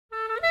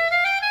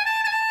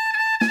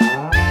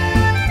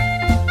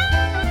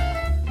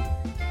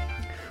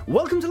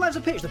Life's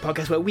a Pitch, the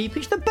podcast where we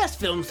pitch the best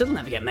films that'll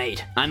never get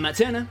made. I'm Matt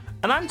Turner.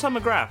 And I'm Tom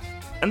McGrath.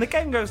 And the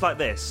game goes like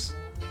this.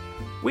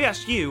 We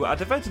asked you, our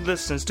devoted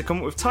listeners, to come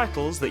up with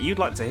titles that you'd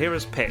like to hear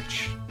us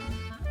pitch.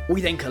 We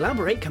then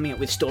collaborate, coming up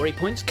with story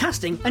points,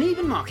 casting, and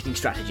even marketing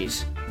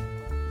strategies.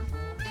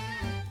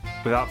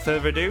 Without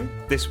further ado,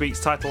 this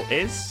week's title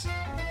is...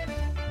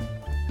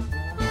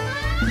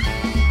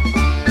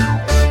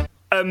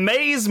 A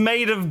Maze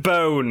Made of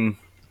Bone.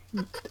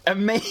 A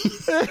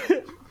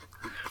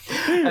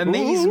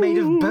maze made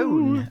of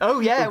bone. Oh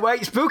yeah,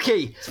 wait,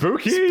 spooky.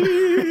 Spooky!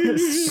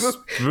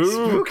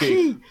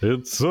 Spooky.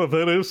 It's a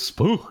very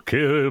spooky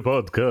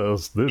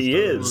podcast this time.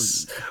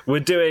 Yes. We're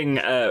doing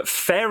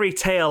fairy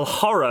tale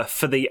horror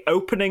for the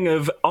opening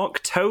of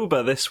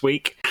October this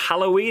week,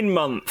 Halloween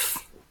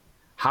month.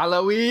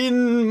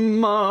 Halloween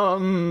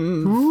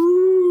month.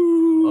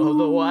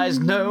 Otherwise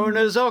known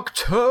as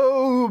October.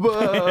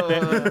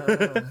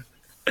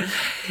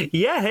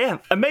 Yeah.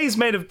 A Maze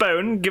Made of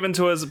Bone, given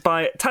to us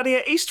by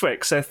Tadia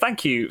Eastwick. So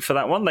thank you for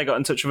that one. They got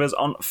in touch with us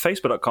on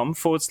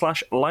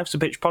facebook.com/Life's a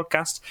Pitch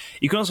podcast.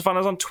 You can also find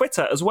us on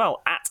Twitter as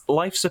well, at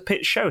Life's a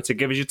Pitch Show, to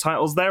give us your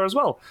titles there as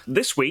well.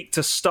 This week,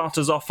 to start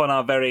us off on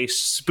our very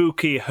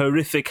spooky,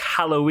 horrific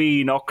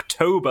Halloween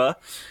October,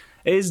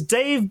 is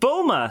Dave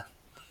Bulmer.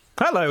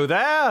 Hello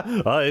there!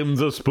 I'm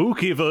the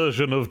spooky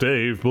version of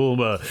Dave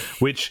Bulmer,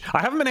 which I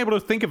haven't been able to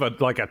think of a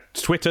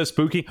Twitter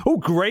spooky... Oh,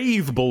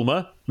 Grave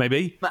Bulmer,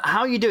 maybe.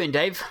 How are you doing,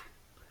 Dave?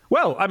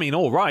 Well, I mean,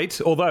 all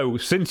right. Although,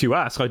 since you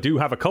ask, I do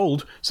have a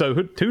cold, so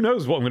who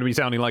knows what I'm going to be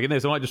sounding like in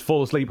this? I might just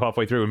fall asleep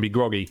halfway through and be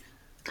groggy.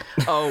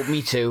 Oh,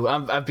 me too.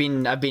 I've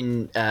been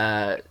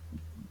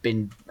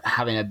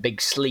having a big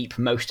sleep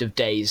most of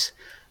days.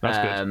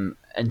 That's good.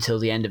 Until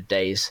the end of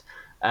days.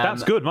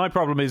 That's good. My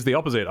problem is the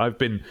opposite. I've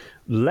been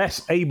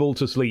less able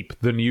to sleep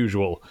than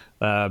usual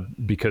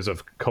because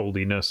of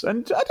coldiness.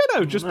 And I don't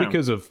know, just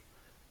because of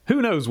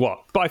who knows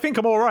what. But I think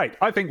I'm all right.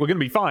 I think we're going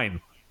to be fine.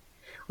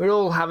 We're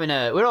all having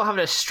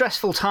a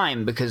stressful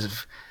time because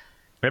of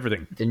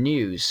everything. The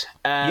news.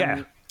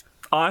 Yeah.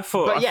 I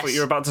thought you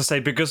were about to say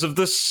because of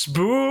the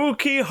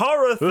spooky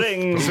horror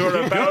things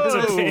we're about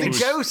to pitch. The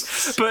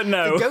ghosts. But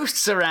no. The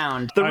ghosts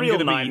around. The real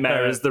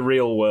nightmare is the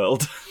real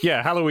world.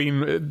 Yeah,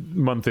 Halloween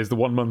month is the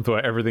one month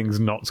where everything's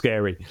not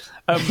scary.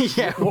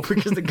 Yeah,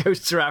 because the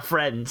ghosts are our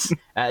friends.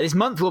 This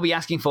month we'll be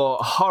asking for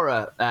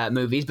horror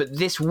movies, but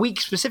this week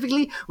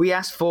specifically we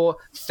asked for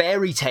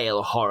fairy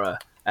tale horror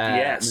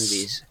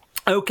movies.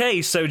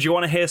 Okay, so do you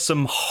want to hear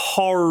some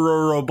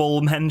horrible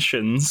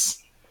mentions?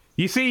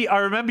 You see, I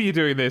remember you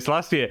doing this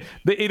last year.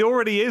 It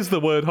already is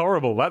the word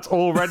horrible. That's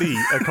already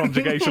a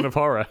conjugation of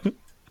horror.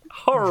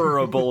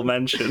 Horrible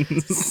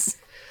mentions.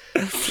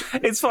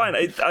 It's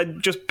fine. I'm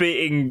just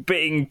beating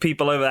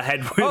people over the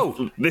head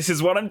with, this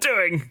is what I'm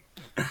doing.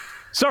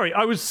 Sorry,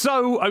 I was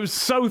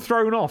so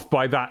thrown off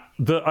by that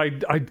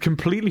I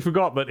completely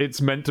forgot that it's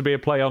meant to be a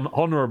play on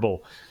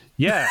honourable.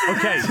 Yeah,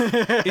 okay.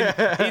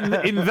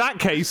 In that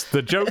case,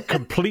 the joke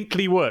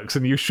completely works,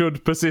 and you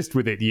should persist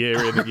with it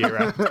year in and year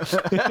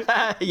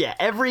out. Yeah,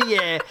 every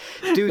year,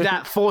 do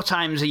that 4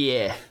 times a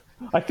year.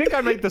 I think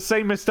I made the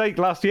same mistake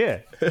last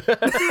year.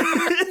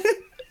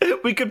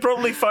 We could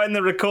probably find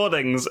the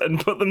recordings and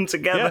put them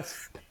together.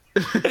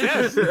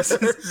 Yes.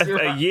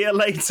 A year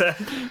later.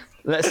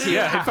 Let's see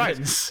what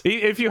happens. In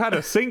fact, if you had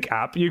a sync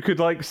app, you could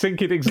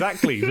sync it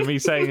exactly to me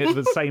saying it at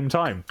the same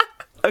time.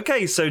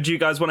 Okay, so do you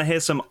guys want to hear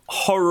some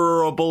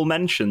horrible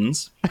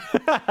mentions?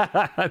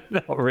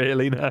 Not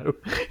really, no.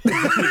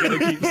 You're going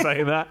to keep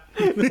saying that?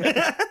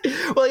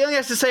 Well, he only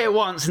has to say it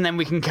once and then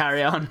we can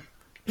carry on.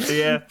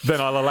 Yeah.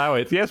 Then I'll allow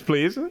it. Yes,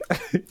 please.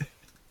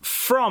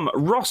 From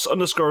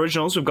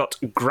Ross_Originals, we've got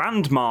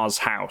Grandma's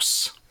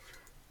House.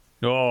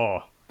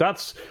 Oh,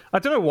 I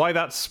don't know why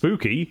that's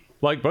spooky.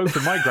 Like, both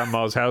of my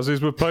grandma's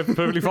houses were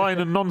perfectly fine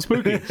and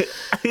non-spooky.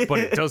 But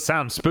it does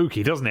sound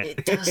spooky, doesn't it?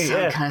 It does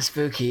sound kind of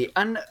spooky.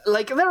 And,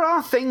 there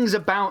are things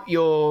about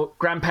your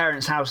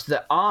grandparents' house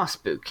that are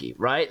spooky,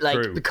 right?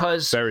 True.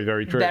 Because very,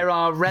 very true. There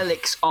are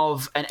relics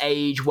of an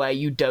age where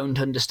you don't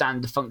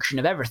understand the function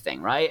of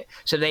everything, right?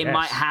 So they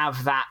might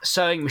have that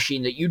sewing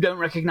machine that you don't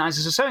recognize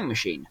as a sewing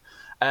machine.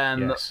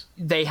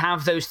 They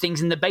have those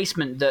things in the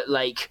basement that,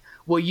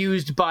 were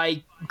used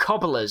by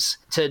cobblers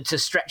to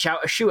stretch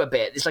out a shoe a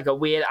bit. It's like a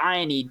weird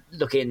irony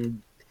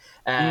looking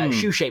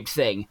shoe-shaped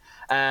thing.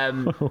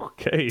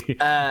 Okay.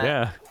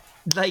 Yeah.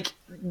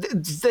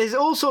 There's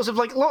all sorts of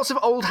lots of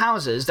old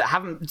houses that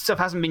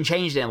hasn't been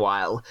changed in a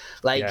while.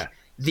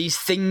 These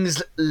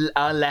things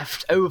are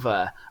left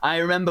over. I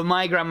remember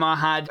my grandma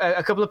had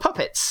a couple of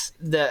puppets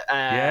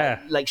that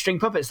string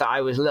puppets that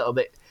I was a little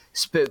bit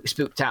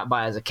spooked out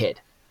by as a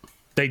kid.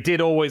 They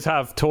did always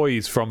have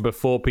toys from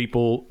before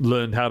people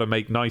learned how to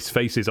make nice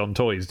faces on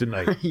toys,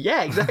 didn't they?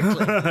 Yeah, exactly.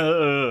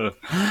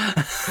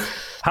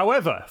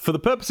 However, for the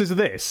purposes of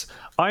this,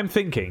 I'm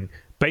thinking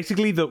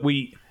basically that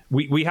we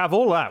have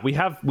all that. We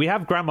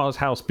have Grandma's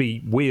house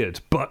be weird,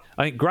 but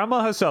I think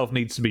Grandma herself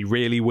needs to be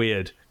really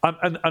weird.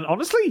 And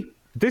honestly,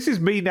 this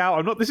is me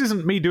now. This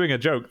isn't me doing a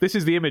joke. This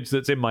is the image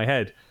that's in my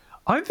head.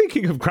 I'm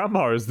thinking of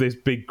Grandma as this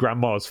big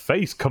grandma's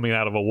face coming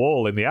out of a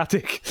wall in the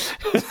attic.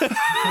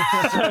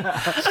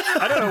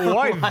 I don't know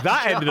why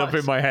that ended up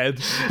in my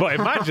head, but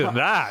imagine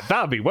that.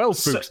 That would be well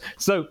spooked.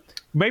 So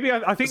maybe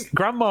I think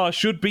Grandma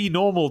should be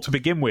normal to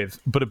begin with,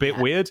 but a bit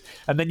weird.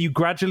 And then you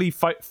gradually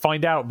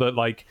find out that,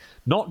 like,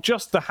 not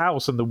just the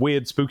house and the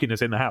weird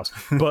spookiness in the house,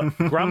 but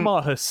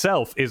Grandma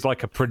herself is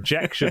like a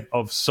projection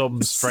of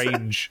some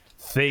strange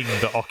thing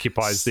that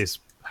occupies this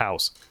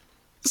house.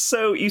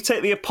 So you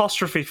take the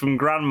apostrophe from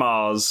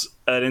Grandma's,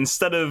 and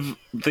instead of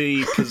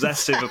the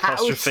possessive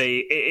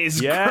apostrophe, it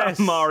is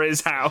Grandma is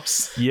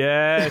house.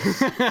 Yes.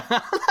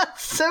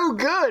 That's so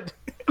good.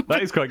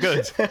 That is quite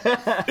good.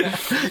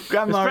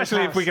 Grandma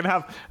Especially if we can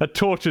have a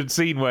tortured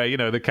scene where, you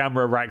know, the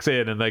camera racks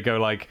in and they go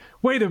like,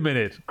 wait a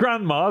minute,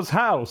 Grandma's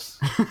house.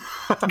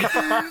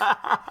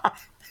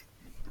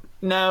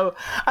 No,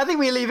 I think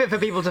we leave it for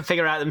people to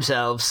figure out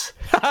themselves.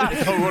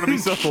 I want to be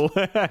subtle.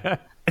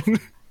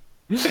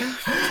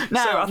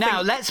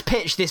 Now, let's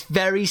pitch this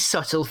very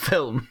subtle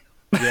film.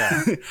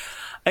 Yeah. I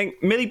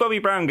think Millie Bobby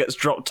Brown gets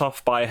dropped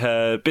off by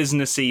her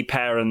businessy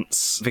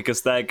parents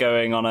because they're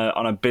going on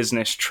a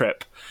business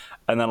trip,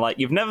 and they're like,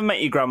 "You've never met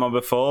your grandma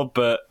before,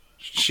 but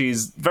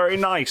she's very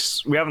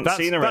nice. We haven't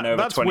seen her in over 20 years."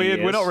 That's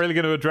weird. We're not really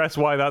going to address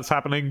why that's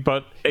happening,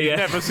 but you've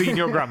never seen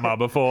your grandma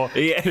before.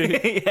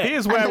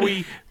 Here's where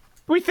we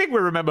think we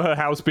remember her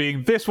house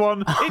being this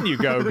one. In you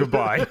go.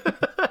 Goodbye.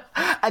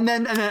 And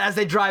then as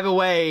they drive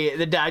away,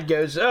 the dad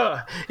goes, "Oh,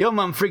 your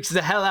mum freaks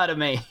the hell out of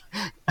me."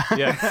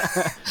 Yeah.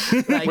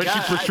 Like,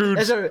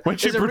 when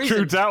she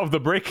protrudes out of the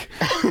brick.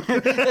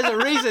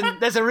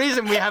 There's a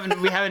reason we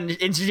haven't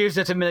introduced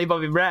her to Millie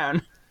Bobby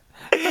Brown.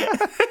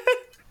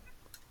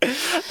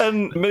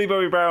 And Millie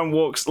Bobby Brown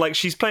walks like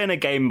she's playing a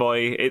Game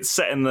Boy. It's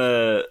set in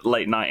the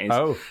late 90s.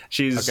 Oh,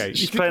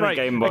 she's playing a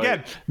Game Boy.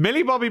 Again,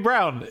 Millie Bobby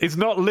Brown is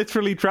not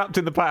literally trapped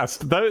in the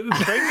past.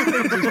 Stranger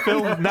Things is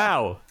filmed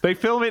now. They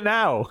film it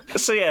now.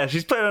 So yeah,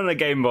 she's playing on a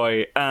Game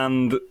Boy,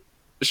 and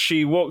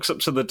she walks up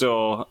to the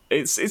door.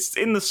 It's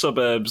in the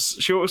suburbs.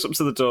 She walks up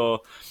to the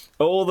door.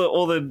 All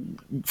the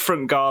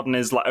front garden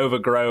is like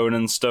overgrown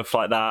and stuff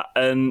like that.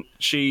 And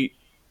she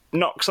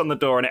knocks on the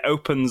door, and it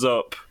opens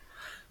up.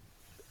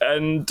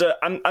 And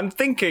I'm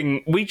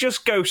thinking we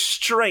just go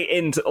straight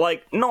into,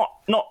 like, not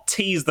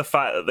tease the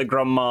fact that the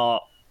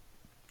grandma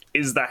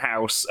is the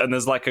house and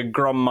there's like a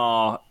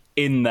grandma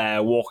in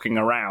there walking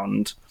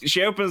around.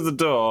 She opens the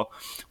door,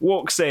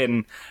 walks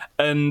in,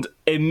 and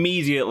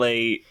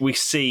immediately we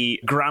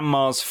see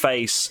Grandma's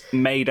face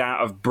made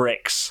out of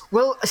bricks.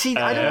 Well, see,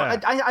 I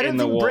don't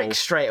think bricks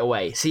straight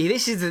away. See,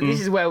 this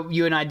is where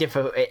you and I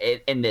differ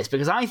in this,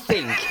 because I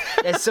think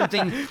there's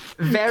something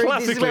very...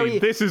 Classically,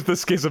 this is the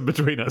schism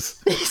between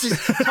us.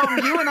 Tom,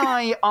 you and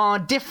I are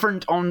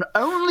different on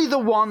only the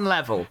one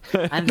level,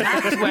 and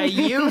that's where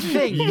you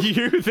think...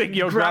 You think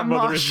your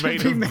grandmother is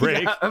made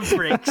out of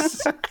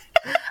bricks.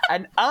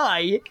 And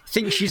I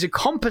think she's a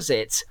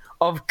composite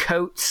of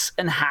coats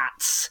and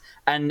hats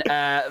and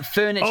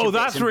furniture. Oh,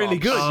 that's really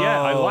good.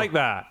 Yeah, I like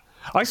that.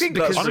 I think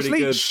because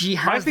honestly, really she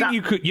has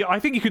I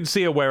think you can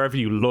see her wherever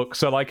you look.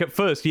 So, like at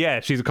first,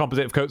 yeah, she's a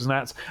composite of coats and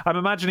hats. I'm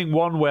imagining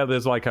one where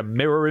there's like a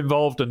mirror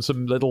involved and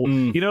some little,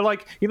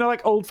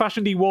 like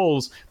old-fashioned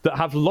walls that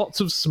have lots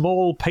of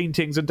small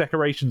paintings and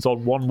decorations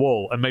on one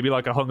wall, and maybe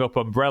like a hung-up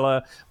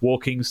umbrella,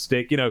 walking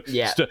stick,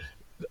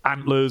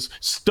 antlers,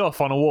 stuff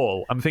on a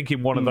wall. I'm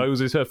thinking one of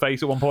those is her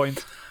face at one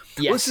point.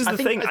 Yes. Well, this is the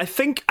thing. I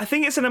think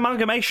it's an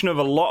amalgamation of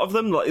a lot of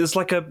them. Like, there's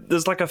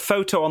like a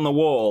photo on the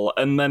wall,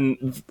 and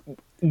then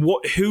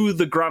who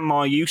the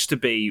grandma used to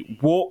be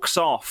walks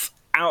off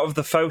out of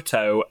the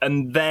photo,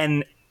 and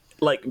then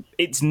like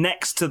it's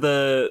next to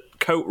the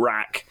coat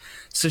rack.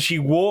 So she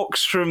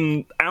walks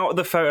from out of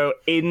the photo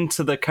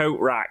into the coat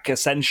rack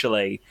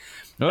essentially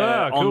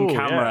on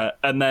camera,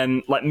 and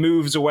then like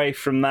moves away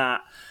from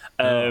that.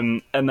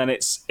 And then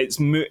it's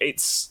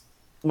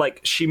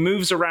like she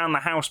moves around the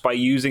house by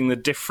using the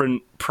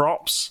different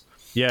props.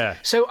 Yeah.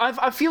 So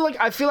I feel like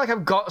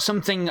I've got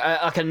something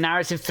like a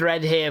narrative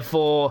thread here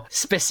for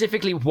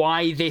specifically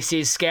why this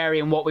is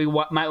scary and what we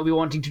might be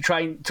wanting to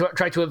try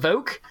to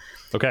evoke.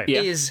 Okay.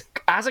 Is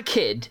as a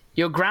kid,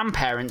 your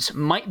grandparents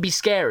might be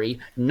scary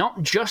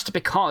not just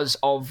because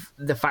of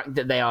the fact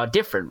that they are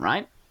different,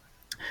 right?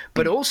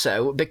 But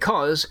also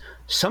because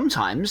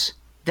sometimes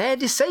they're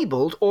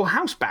disabled or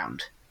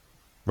housebound.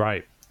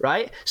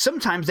 Right?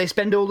 Sometimes they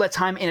spend all their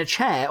time in a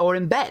chair or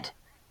in bed.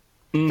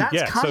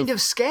 That's kind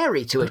of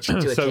scary to a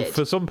kid. So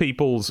for some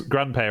people's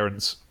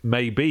grandparents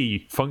may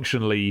be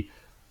functionally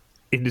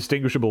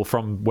indistinguishable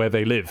from where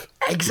they live.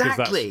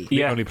 Exactly. Because that's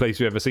the only place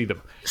you ever see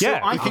them. So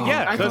I think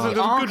there's a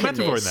good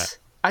metaphor in there.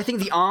 I think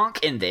the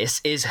arc in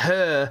this is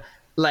her,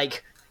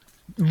 like,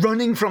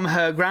 running from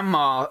her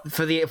grandma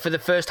for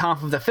the first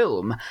half of the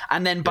film,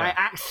 and then by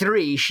Act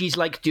 3 she's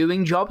like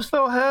doing jobs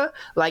for her,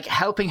 like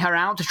helping her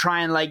out to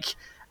try and like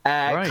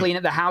clean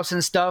up the house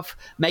and stuff,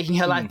 making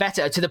her life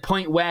better, to the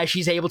point where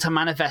she's able to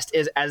manifest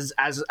as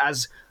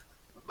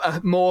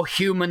a more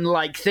human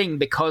like thing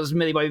because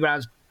Millie Bobby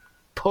Brown's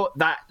put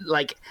that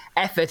like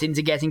effort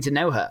into getting to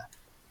know her.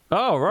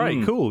 Oh,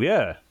 right, cool,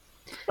 yeah.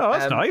 Oh,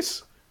 that's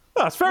nice.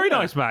 Oh, that's very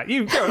nice, Matt.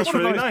 What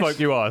really a nice bloke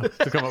you are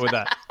to come up with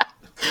that.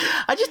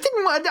 I just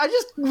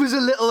was a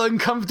little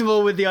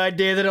uncomfortable with the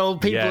idea that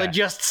old people Yeah. are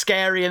just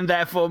scary and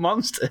therefore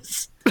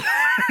monsters.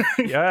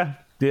 Yeah.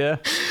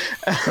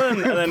 And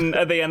then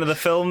at the end of the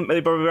film,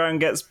 Millie Bobby Brown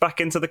gets back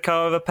into the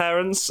car with her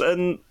parents,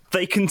 and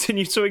they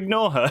continue to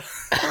ignore her.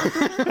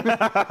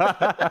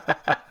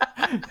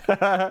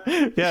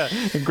 Yeah,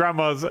 and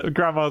grandma's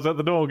at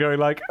the door going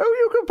like, "Oh,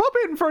 you can pop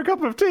in for a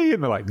cup of tea,"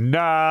 and they're like,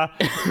 "Nah."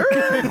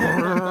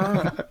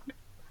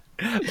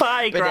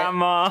 Bye,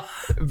 Grandma.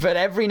 But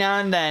every now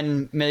and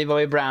then, Millie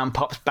Bobby Brown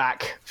pops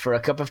back for a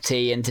cup of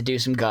tea and to do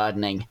some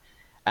gardening.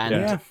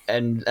 And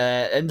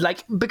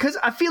like, because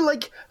I feel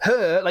like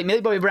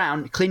Millie Bobby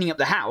Brown cleaning up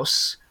the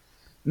house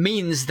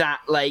means that,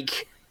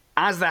 like,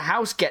 as the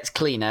house gets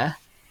cleaner,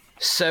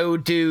 so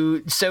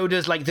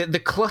does like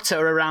the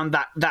clutter around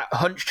that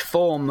hunched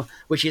form,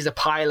 which is a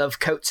pile of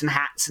coats and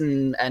hats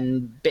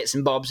and bits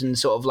and bobs and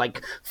sort of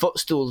like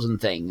footstools and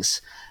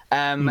things.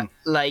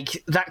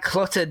 Like that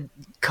clutter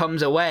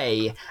comes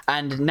away,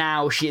 and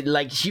now she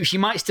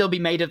might still be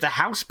made of the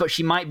house, but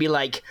she might be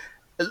like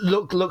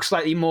look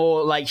slightly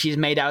more like she's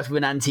made out of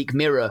an antique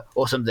mirror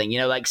or something,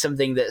 like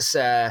something that's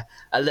a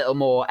little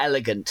more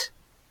elegant.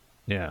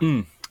 Yeah.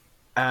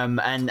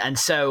 And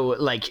so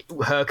like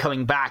her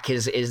coming back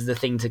is the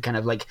thing to kind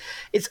of like,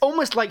 it's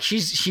almost like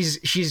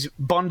she's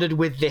bonded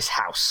with this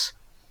house.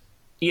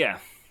 Yeah.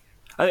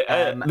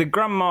 The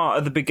grandma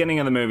at the beginning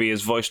of the movie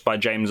is voiced by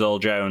James Earl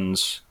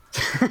Jones.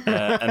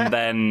 And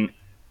then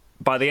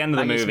by the end of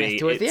the Maggie movie,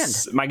 Smith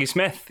it's Maggie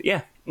Smith.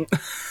 Yeah.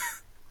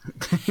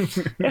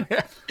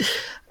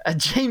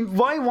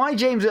 Why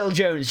James Earl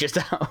Jones, just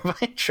out of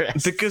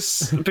interest?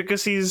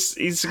 Because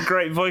he's a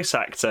great voice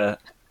actor.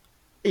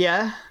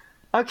 Yeah.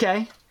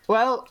 Okay.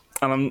 Well,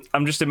 and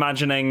I'm just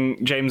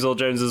imagining James Earl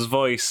Jones's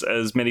voice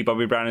as Millie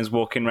Bobby Brown is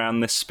walking around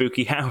this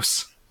spooky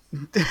house.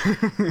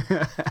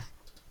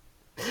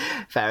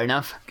 Fair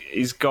enough.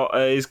 He's got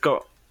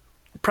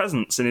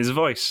presence in his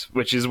voice,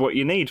 which is what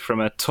you need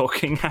from a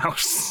talking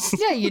house.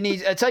 Yeah, you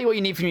need. I tell you what,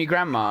 you need from your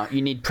grandma.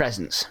 You need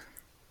presents.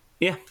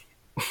 Yeah.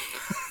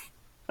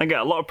 I get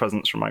a lot of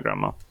presents from my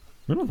grandma.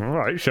 All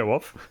right, show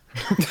off.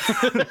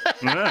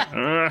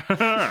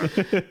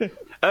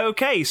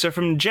 Okay, so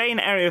from Jane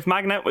Area of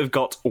Magnet, we've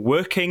got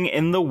working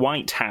in the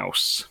White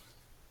House.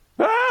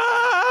 At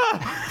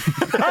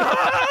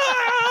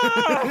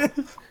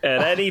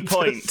any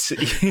point.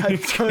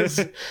 It does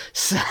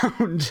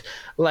sound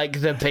like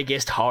the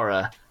biggest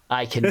horror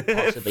I can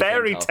possibly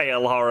Fairy think of.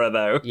 tale horror,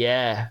 though.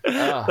 Yeah.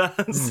 Oh.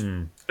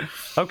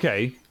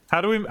 Okay. How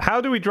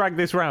do we drag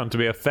this round to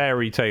be a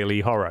fairy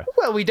tale-y horror?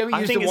 Well, we don't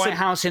use the think it's White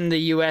House in the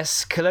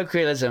US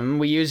colloquialism.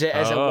 We use it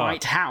as a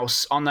white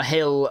house on the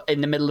hill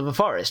in the middle of a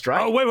forest,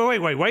 right? Oh, wait.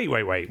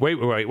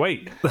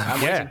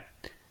 Yeah.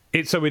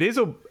 So it is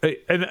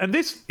and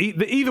this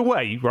either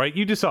way, right?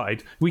 You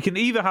decide. We can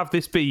either have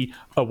this be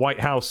a White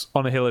House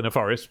on a hill in a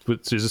forest,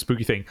 which is a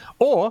spooky thing,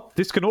 or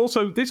this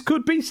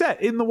could be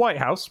set in the White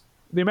House,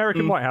 the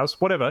American White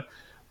House, whatever.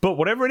 But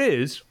whatever it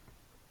is,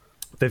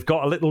 they've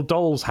got a little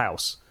doll's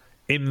house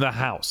in the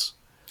house.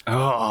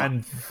 Oh.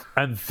 And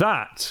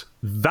that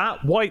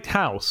White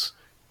House,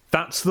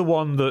 that's the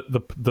one that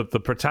the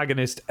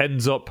protagonist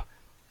ends up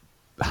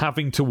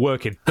having to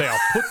work in. They are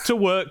put to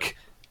work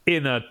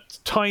in a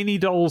tiny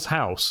doll's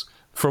house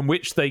from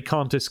which they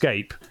can't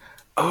escape.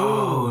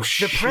 Oh,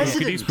 the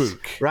president,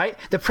 right?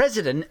 The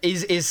president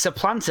is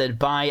supplanted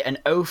by an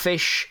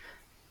oafish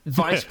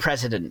vice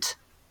president.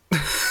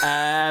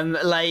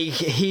 Like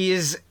he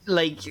is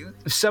like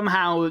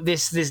somehow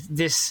this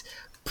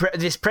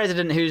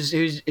president who's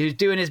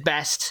doing his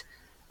best.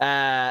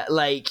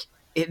 Like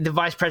the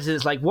vice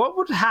president's like, what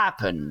would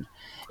happen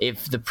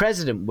if the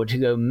president were to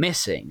go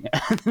missing?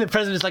 And the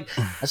president's like,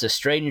 that's a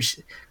strange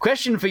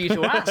question for you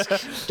to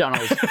ask,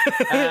 Donald.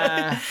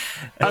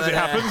 As it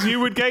happens,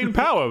 you would gain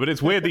power, but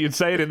it's weird that you'd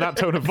say it in that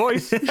tone of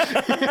voice.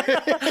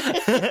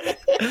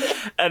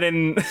 And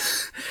in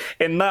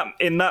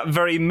that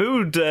very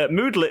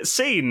moodlit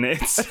scene,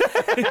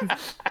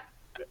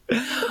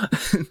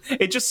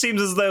 it just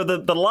seems as though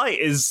the light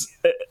is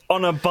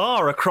on a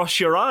bar across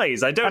your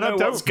eyes. I don't know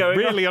what's going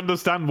on. I really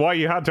understand why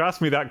you had to ask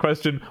me that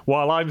question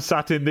while I'm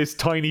sat in this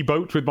tiny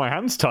boat with my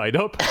hands tied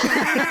up.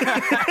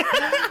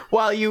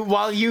 while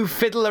you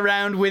fiddle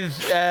around with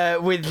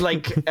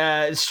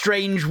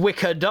strange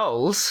wicker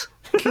dolls.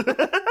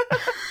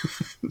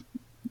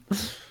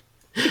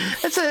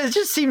 It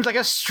just seems like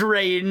a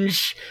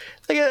strange,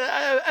 like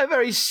a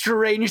very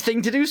strange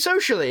thing to do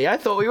socially. I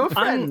thought we were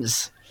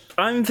friends.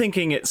 I'm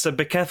thinking it's a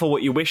be careful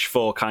what you wish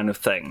for kind of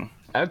thing.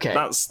 Okay.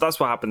 That's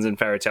what happens in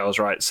fairy tales,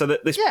 right? So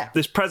that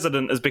this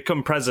president has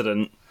become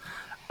president,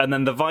 and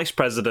then the vice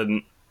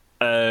president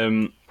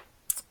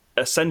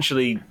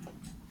essentially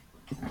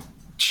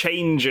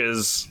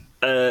changes.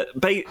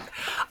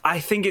 I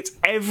think it's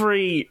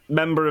every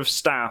member of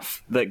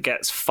staff that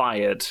gets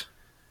fired.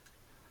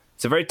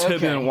 It's a very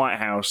turbulent White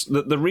House.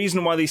 The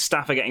reason why these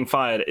staff are getting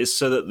fired is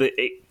so that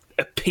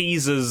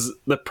appeases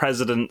the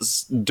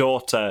president's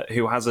daughter,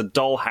 who has a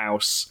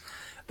dollhouse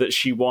that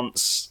she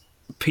wants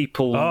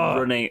people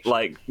running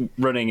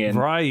in.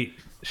 Right.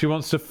 She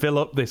wants to fill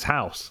up this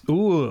house.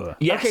 Ooh.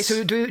 Yes. Okay,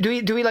 so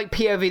do we like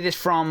POV this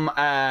from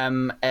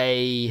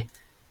like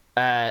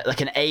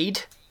an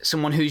aide,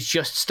 someone who's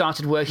just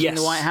started working in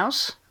the White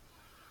House?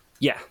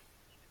 Yeah.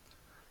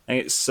 And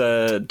it's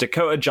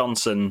Dakota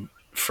Johnson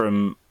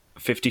from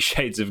 50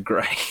 Shades of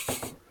Grey.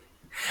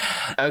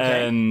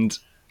 Okay. And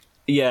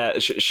yeah,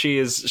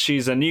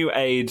 she's a new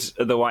aide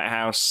at the White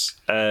House,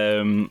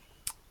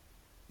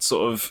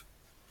 sort of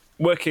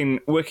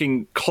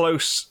working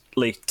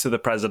closely to the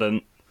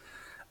president.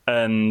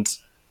 And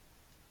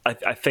I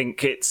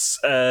think it's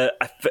I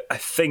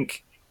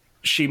think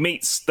she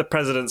meets the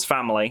president's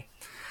family,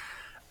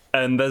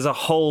 and there's a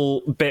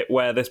whole bit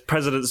where this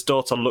president's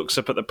daughter looks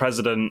up at the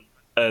president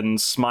and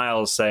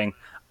smiles, saying,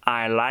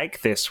 "I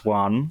like this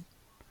one."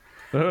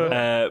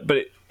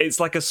 But it's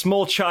like a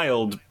small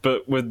child,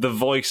 but with the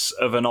voice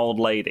of an old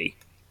lady.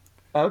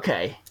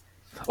 Okay.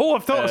 Oh,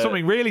 I've thought of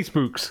something really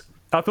spooks.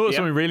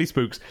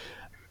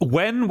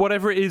 When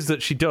whatever it is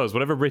that she does,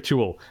 whatever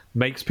ritual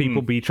makes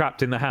people be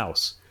trapped in the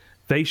house,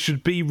 they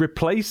should be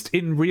replaced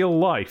in real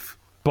life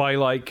by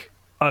like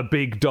a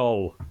big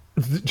doll,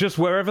 just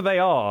wherever they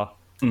are.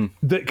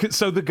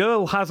 So the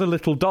girl has a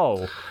little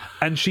doll,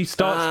 and she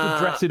starts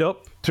to dress it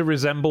up to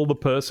resemble the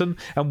person.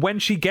 And when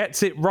she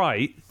gets it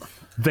right,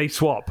 they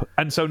swap.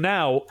 And so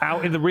now,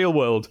 out in the real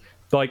world,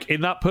 like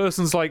in that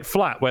person's like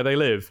flat where they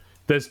live,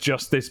 there's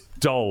just this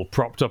doll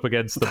propped up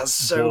agast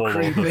the wall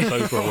or the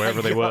sofa,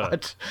 wherever they were.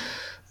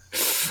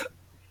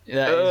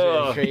 That is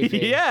really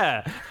creepy.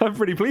 Yeah, I'm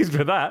pretty pleased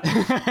with that.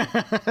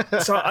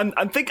 So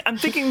I'm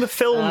thinking the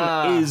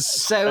film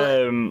is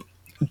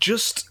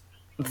just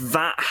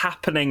that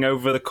happening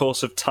over the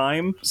course of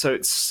time. So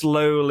it's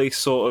slowly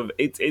sort of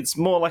it's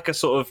more like a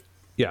sort of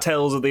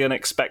Tales of the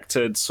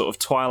Unexpected, sort of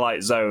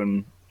Twilight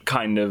Zone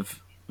kind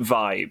of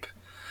vibe.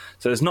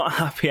 So there's not a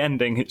happy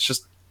ending. It's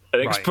just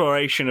an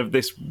exploration of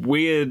this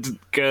weird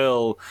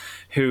girl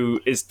who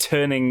is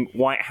turning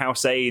White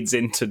House aides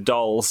into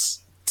dolls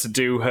to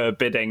do her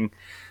bidding.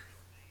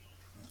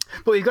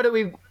 But we've got to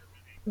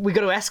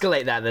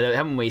escalate that, though,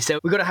 haven't we? So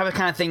we've got to have a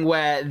kind of thing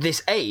where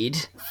this aide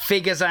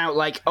figures out,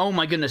 like, oh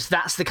my goodness,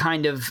 that's the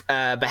kind of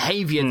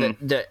behavior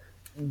that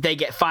they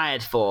get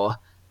fired for,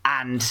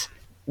 and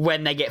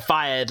when they get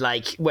fired,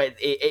 like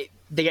they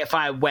get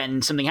fired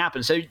when something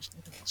happens. So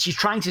she's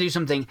trying to do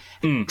something,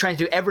 trying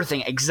to do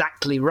everything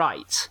exactly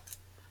right.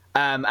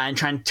 And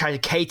try to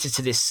cater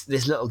to this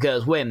little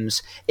girl's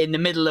whims in the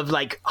middle of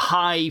like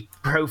high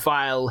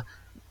profile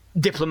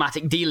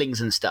diplomatic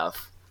dealings and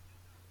stuff.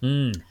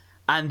 And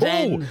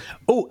then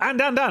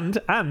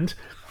and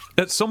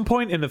at some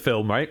point in the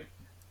film, right,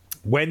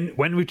 when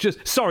we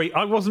just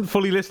I wasn't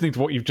fully listening to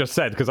what you've just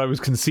said because I was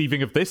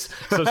conceiving of this,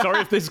 so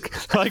sorry if this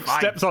like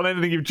steps on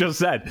anything you've just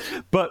said,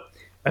 but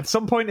at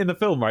some point in the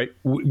film, right,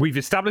 we've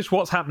established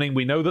what's happening.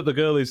 We know that the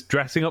girl is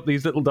dressing up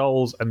these little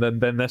dolls, and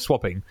then they're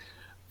swapping.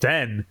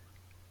 Then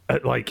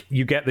like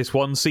you get this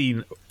one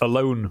scene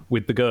alone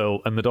with the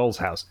girl and the doll's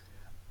house,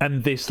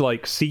 and this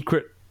like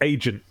secret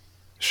agent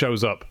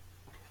shows up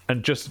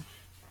and just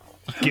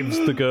gives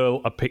the girl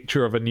a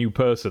picture of a new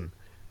person,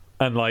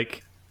 and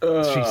like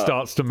she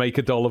starts to make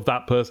a doll of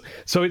that person.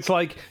 So it's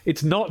like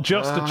it's not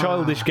just a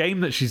childish game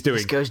that she's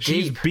doing.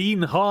 She's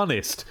been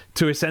harnessed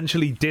to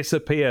essentially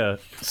disappear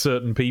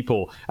certain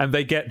people, and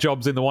they get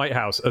jobs in the White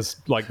House as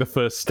like the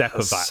first step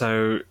of that.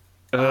 So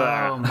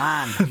oh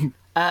man.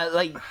 And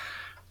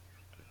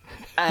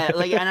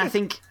I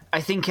think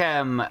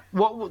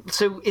what?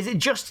 So is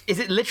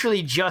it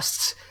literally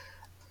just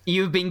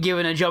you've been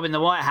given a job in the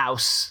White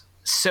House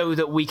so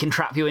that we can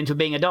trap you into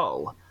being a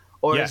doll,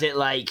 or is it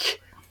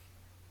like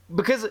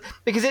because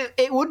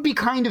it would be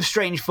kind of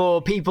strange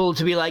for people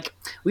to be like,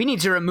 we need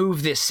to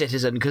remove this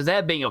citizen because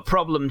they're being a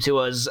problem to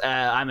us.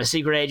 I'm a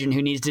secret agent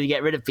who needs to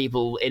get rid of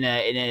people in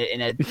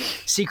a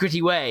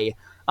secrety way.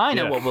 I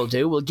know what we'll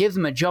do. We'll give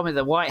them a job in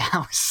the White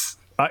House.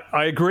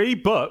 I agree,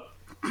 but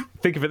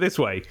think of it this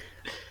way.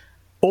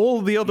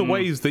 All the other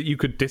ways that you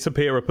could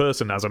disappear a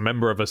person as a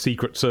member of a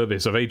secret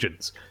service of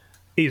agents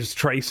is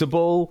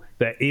traceable.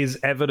 There is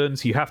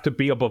evidence. You have to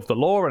be above the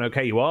law, and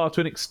okay, you are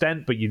to an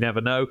extent, but you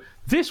never know.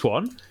 This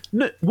one,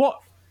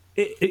 what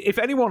if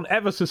anyone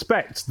ever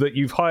suspects that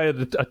you've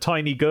hired a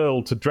tiny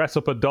girl to dress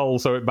up a doll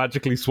so it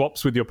magically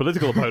swaps with your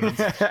political opponents,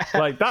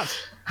 like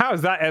how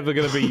is that ever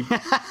going to be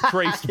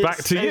traced back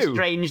to you?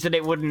 Strange that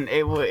it wouldn't.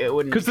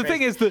 Because the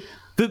thing is that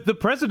the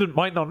president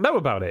might not know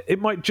about it. It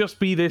might just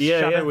be this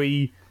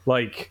shadowy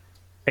like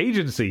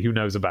agency who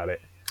knows about it.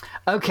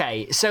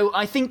 Okay, so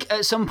I think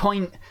at some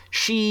point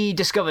she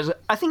discovers.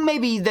 I think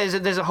maybe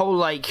there's a whole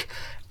like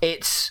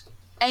it's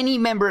any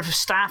member of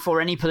staff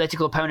or any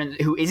political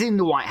opponent who is in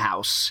the White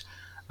House.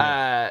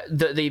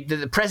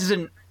 The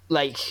president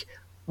like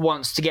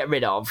wants to get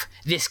rid of.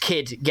 This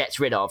kid gets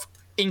rid of,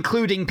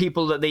 including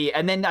people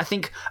and then I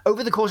think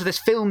over the course of this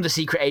film, the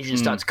secret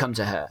agents start to come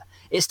to her.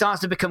 it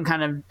starts to become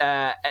kind of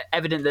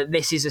evident that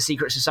this is a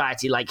secret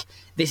society. Like,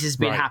 this has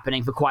been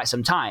happening for quite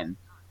some time.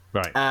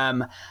 Right.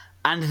 And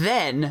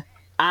then,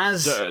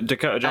 as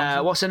Dakota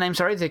Johnson. what's her name?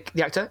 Sorry, the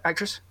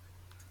actress.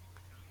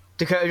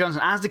 Dakota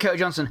Johnson. As Dakota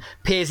Johnson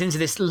peers into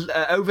this,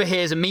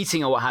 overhears a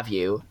meeting or what have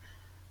you,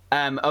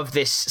 of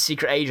this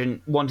secret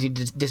agent wanting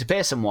to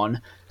disappear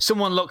someone.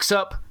 Someone looks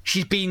up.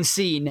 She's been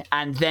seen,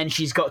 and then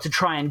she's got to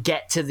try and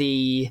get to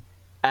the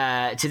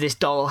to this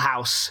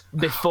dollhouse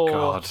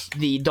before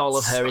the doll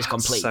of her is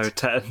complete. So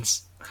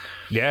tense.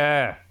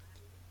 Yeah.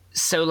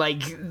 So,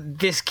 like,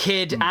 this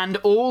kid and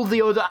all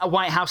the other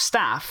White House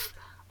staff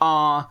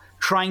are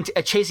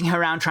chasing her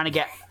around, trying to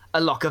get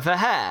a lock of her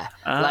hair.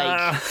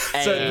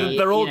 So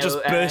they're all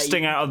just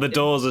bursting out of the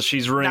doors as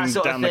she's running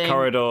down the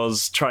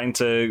corridors, trying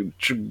to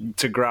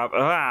grab.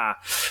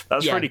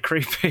 That's really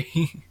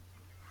creepy.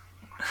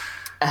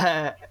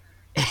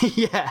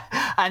 Yeah,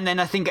 and then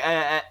I think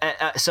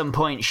at some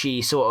point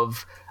she sort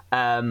of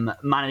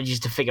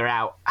manages to figure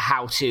out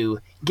how to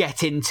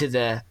get into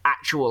the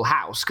actual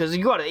house, because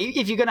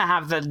if you're gonna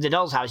have the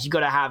doll's house, you've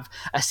got to have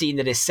a scene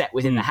that is set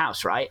within the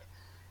house, right?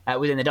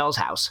 Within the doll's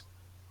house,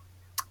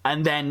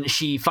 and then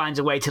she finds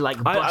a way to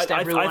bust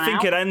everyone out. I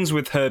think it ends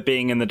with her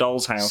being in the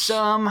doll's house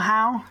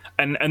somehow,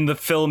 and the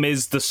film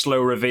is the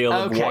slow reveal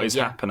of what is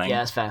happening. Yeah,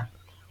 that's fair.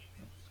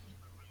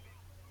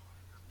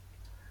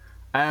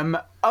 I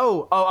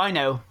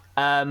know.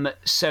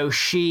 So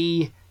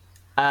she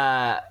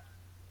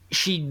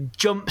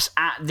jumps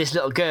at this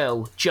little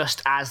girl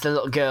just as the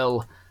little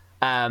girl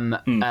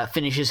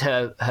finishes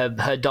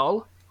her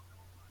doll,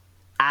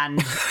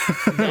 and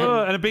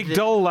and a big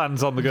doll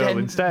lands on the girl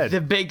instead.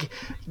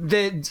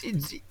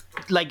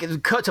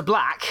 Cut to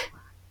black,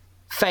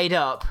 fade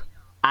up,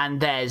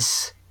 and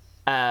there's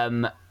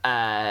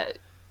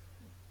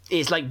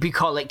it's like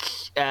bucolic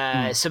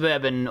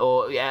suburban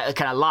or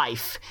kind of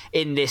life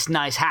in this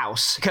nice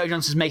house. Dakota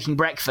Johnson's making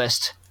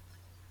breakfast,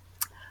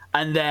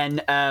 and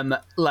then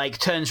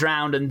turns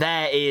around, and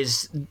there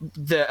is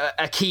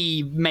a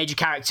key major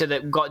character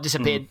that got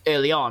disappeared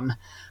early on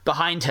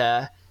behind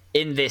her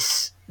in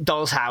this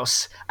doll's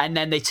house, and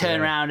then they turn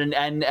around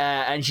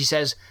and she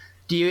says,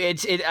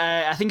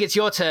 I think it's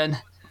your turn,"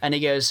 and he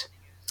goes,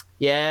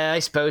 "Yeah, I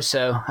suppose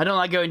so. I don't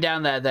like going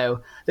down there, though."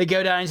 They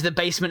go down into the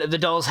basement of the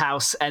doll's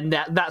house, and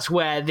that's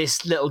where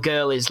this little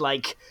girl is,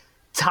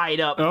 tied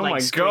up,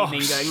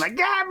 screaming, going,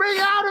 "Get me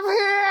out of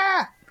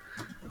here!"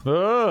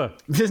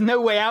 There's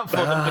no way out for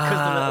them because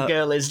the little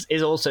girl is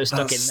also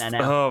stuck in there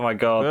now. Oh my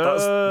god,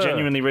 that's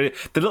genuinely really...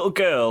 The little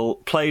girl,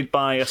 played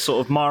by a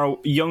sort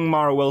of young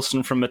Mara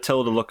Wilson from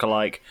Matilda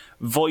lookalike,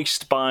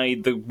 voiced by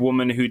the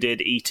woman who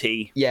did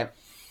E.T. Yeah.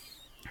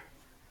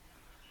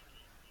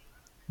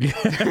 I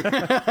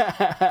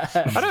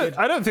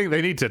don't think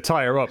they need to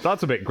tie her up.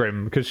 That's a bit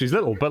grim because she's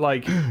little, but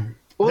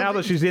now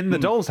that she's in the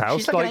doll's house,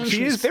 she's like an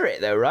ancient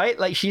spirit, though, right?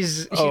 Like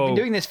she's been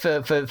doing this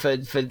for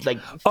 50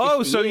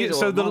 years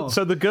so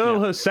the girl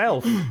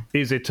herself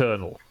is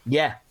eternal.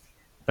 Yeah.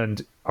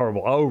 And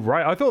horrible. Oh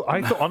right, I thought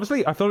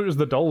honestly, I thought it was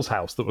the doll's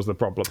house that was the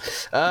problem.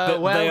 They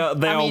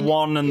are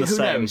one and the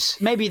same. Who knows?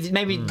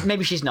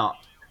 Maybe she's not.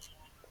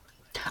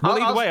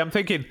 Well, either way, I'm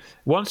thinking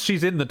once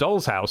she's in the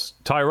doll's house,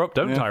 tie her up.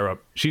 Don't tie her up.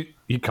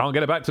 You can't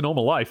get her back to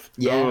normal life.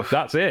 Yeah,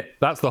 that's it.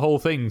 That's the whole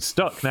thing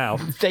stuck now.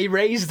 They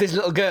raised this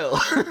little girl.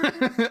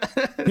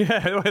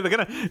 They're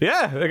gonna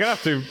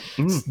have to.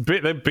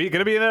 They're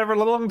gonna be in there for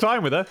a long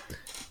time with her.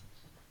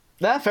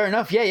 Fair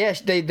enough. Yeah.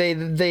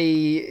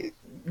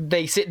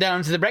 They sit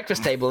down to the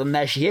breakfast table, and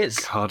there she is.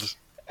 God.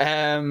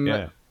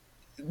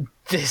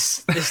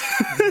 This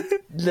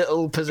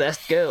little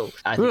possessed girl.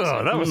 That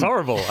was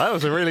horrible. That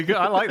was a really good.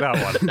 I like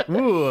that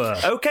one.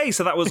 Okay,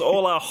 so that was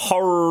all our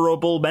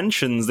horrible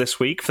mentions this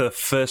week for the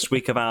first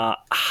week of our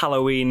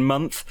Halloween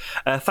month.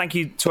 Thank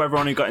you to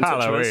everyone who got in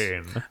touch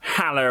with us.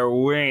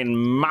 Halloween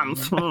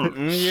month.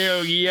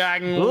 You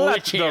young Let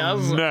witches.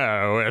 them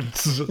know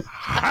it's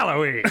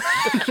Halloween.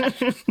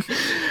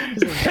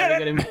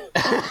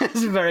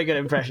 It's a very good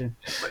impression.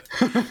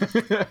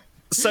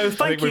 So thank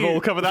you. I think we've all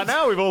covered that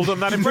now. We've all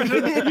done that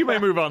impression. You may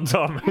move on,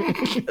 Tom.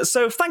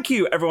 So thank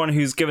you, everyone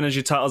who's given us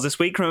your titles this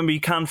week. Remember, you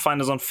can find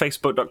us on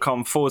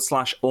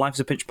facebook.com/Life's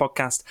a Pitch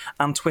podcast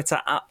and Twitter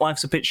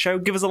 @Life's a Pitch show.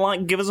 Give us a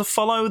like, give us a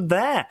follow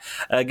there.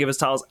 Give us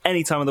titles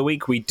any time of the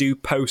week. We do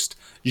post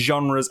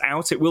genres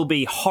out. It will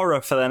be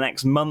horror for the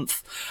next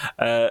month.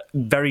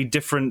 Very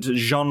different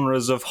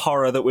genres of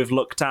horror that we've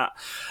looked at.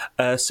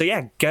 So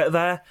yeah, get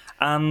there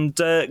and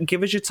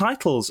give us your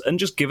titles and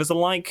just give us a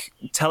like.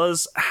 Tell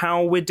us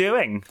how we're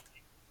doing.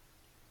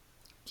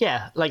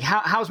 Yeah, like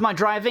how's my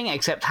driving,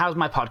 except how's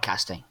my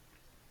podcasting?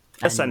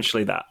 And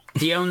essentially that.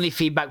 The only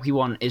feedback we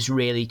want is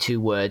really 2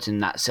 words,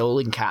 and that's all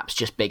in caps,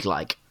 just big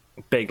like.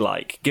 Big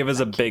like. Give us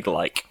a big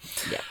like.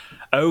 Yeah.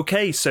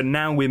 Okay, so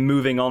now we're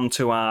moving on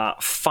to our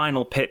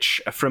final pitch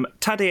from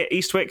Tadia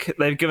Eastwick.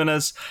 They've given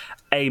us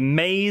a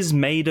maze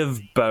made of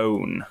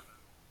bone.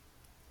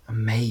 A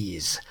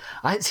maze.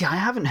 I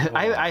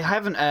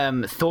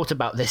haven't thought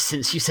about this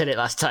since you said it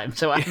last time.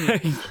 So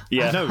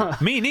yeah, no,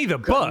 me neither.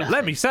 But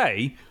let me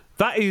say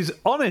that is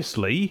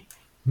honestly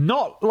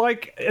not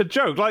like a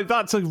joke. Like,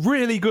 that's a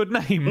really good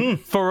name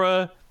for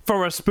a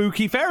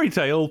spooky fairy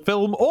tale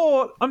film,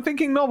 or I'm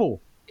thinking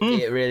novel.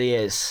 It really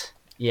is.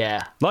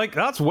 Yeah. Like,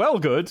 that's well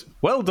good.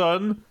 Well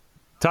done,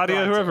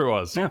 Tadia, whoever it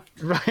was. Yeah.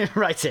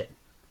 Write it.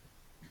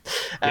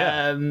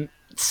 Yeah.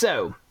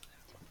 So,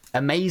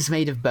 a maze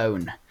made of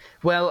bone.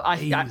 Well,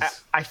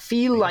 I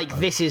feel like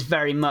this is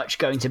very much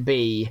going to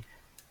be.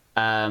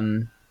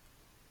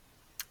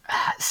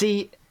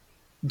 See,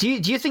 do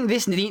you think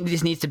this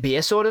needs to be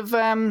a sort of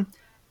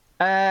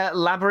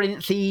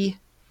labyrinthy,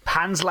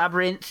 Pan's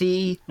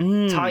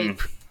Labyrinthy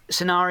type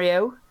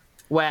scenario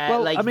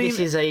where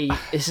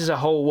this is a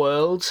whole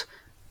world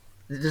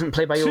that doesn't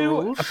play by your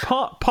rules?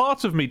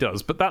 Part of me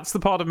does, but that's the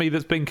part of me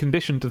that's been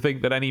conditioned to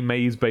think that any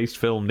maze-based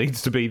film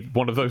needs to be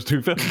one of those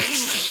two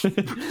films.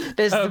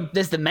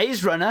 There's the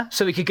Maze Runner,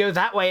 so we could go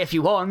that way if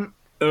you want.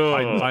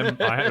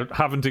 I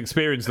haven't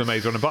experienced the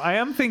Maze Runner, but I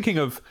am thinking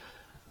of,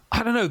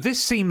 I don't know,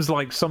 this seems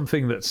like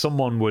something that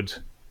someone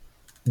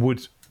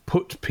would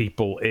put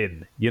people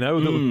in, that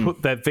would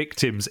put their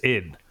victims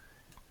in.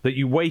 That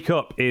you wake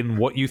up in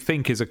what you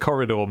think is a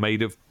corridor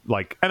made of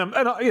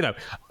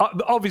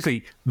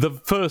obviously the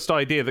first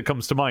idea that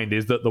comes to mind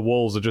is that the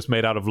walls are just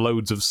made out of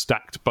loads of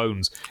stacked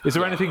bones. Is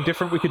there anything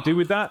different we could do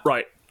with that?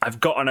 Right, I've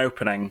got an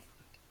opening.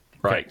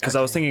 Right, because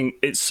I was thinking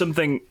it's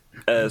something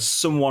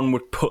someone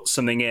would put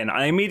something in.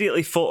 I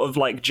immediately thought of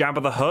like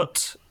Jabba the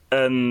Hutt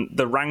and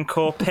the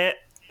Rancor pit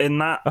in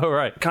that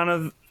kind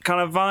of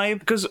vibe,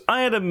 because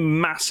I had a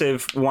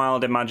massive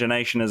wild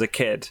imagination as a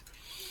kid.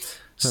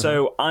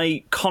 So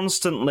I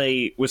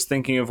constantly was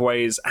thinking of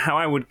ways how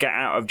I would get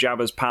out of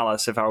Jabba's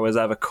palace if I was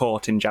ever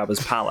caught in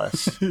Jabba's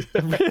palace.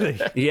 Really?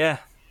 Yeah.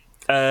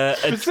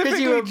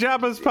 Specifically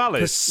Jabba's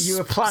palace. You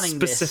were planning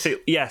this.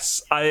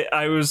 Yes,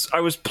 I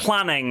was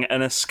planning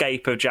an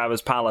escape of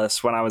Jabba's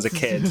palace when I was a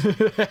kid.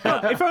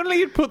 If only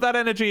you'd put that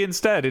energy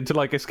instead into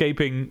like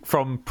escaping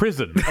from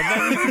prison, and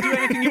then you could do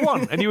anything you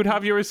want, and you would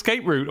have your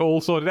escape route all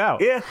sorted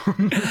out. Yeah.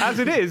 As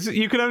it is,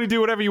 you can only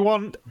do whatever you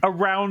want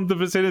around the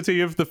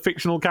vicinity of the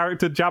fictional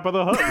character Jabba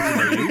the Hutt.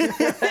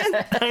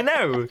 I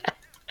know.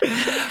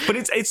 But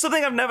it's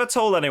something I've never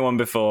told anyone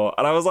before,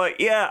 and I was like,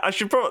 yeah, I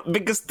should probably,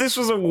 because this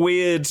was a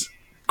weird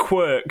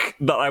quirk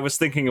that I was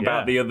thinking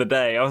about the other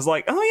day. I was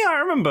like, oh yeah, I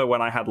remember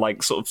when I had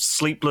like sort of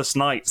sleepless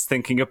nights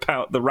thinking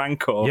about the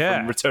Rancor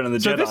from Return of the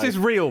Jedi. So this is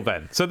real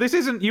then. So this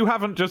isn't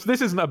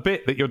this isn't a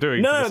bit that you're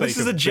doing. No, for the this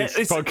sake is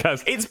this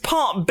podcast. It's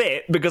part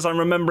bit because I'm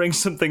remembering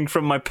something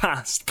from my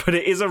past, but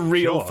it is a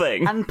real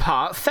thing. And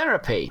part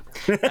therapy.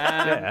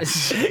 Yeah.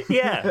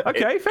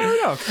 Okay, fair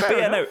enough.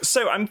 No.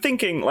 So I'm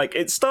thinking like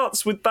it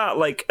starts with that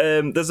like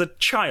there's a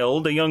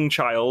young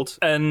child,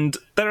 and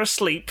they're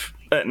asleep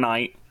at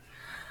night.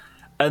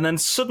 And then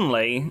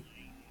suddenly,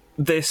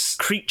 this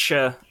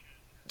creature,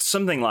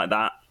 something like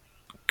that,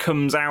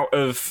 comes out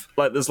of,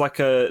 like, there's like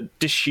a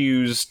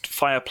disused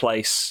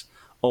fireplace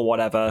or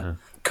whatever,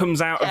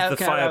 comes out of the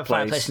fireplace.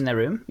 Fireplace in their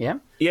room, yeah.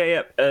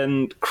 Yeah,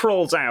 and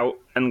crawls out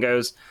and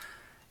goes,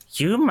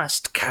 "You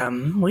must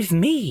come with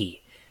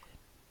me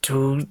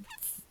to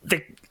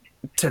the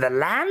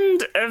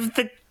land of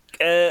the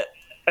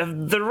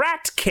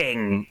Rat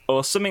King,"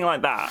 or something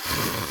like that.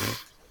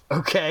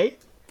 Okay.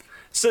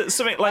 So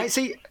something like...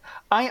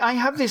 I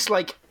have this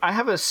I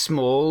have a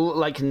small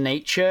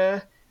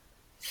nature,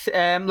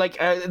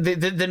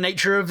 the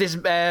nature of this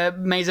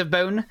maze of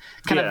bone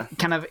kind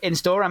of in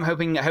store. I'm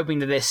hoping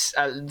that this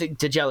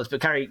to jealous, but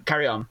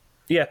carry on.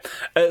 Yeah.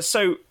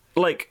 So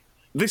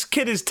this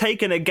kid is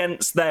taken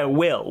against their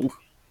will,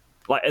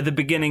 like at the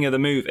beginning of the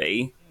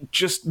movie,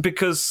 just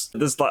because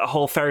there's like a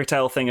whole fairy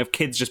tale thing of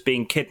kids just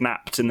being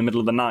kidnapped in the middle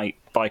of the night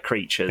by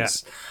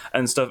creatures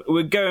and stuff.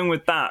 We're going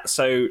with that.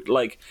 So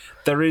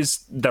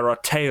there are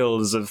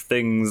tales of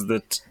things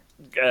that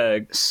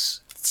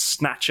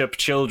snatch up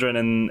children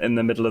in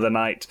the middle of the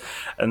night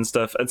and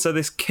stuff. And so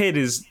this kid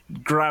is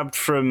grabbed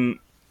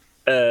from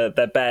their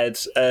bed.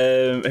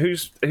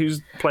 Who's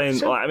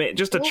playing?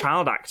 Just a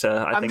child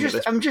actor. I'm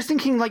just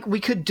thinking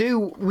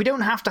we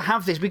don't have to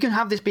have this. We can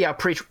have this be our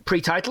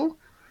pre-title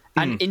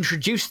and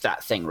introduce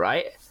that thing,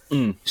 right?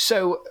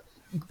 So.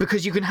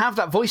 Because you can have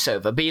that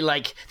voiceover be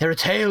like, there are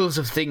tales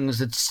of things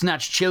that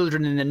snatch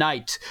children in the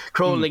night,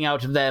 crawling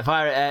out of their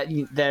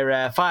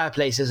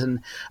fireplaces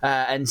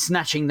and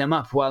snatching them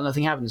up while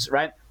nothing happens,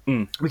 right?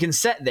 We can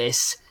set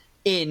this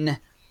in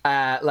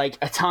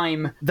a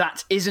time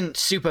that isn't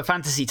super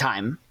fantasy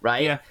time,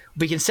 right? Yeah.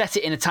 We can set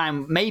it in a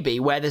time maybe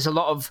where there's a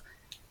lot of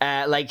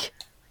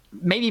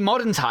maybe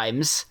modern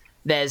times.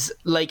 There's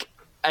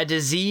a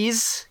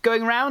disease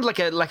going around, like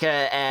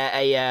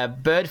a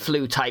bird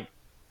flu type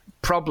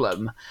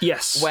problem,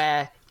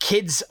 where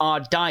kids are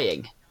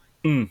dying,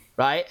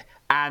 right?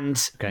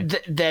 And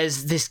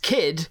there's this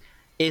kid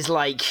is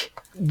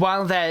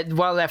while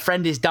their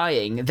friend is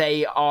dying,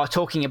 they are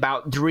talking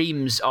about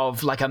dreams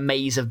of a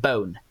maze of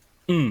bone,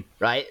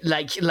 right?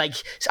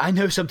 I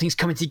know something's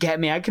coming to get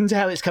me. I can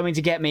tell it's coming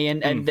to get me,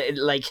 and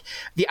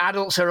the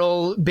adults are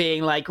all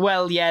being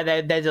well,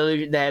 yeah,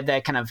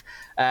 they're kind of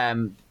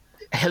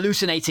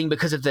hallucinating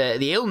because of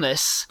the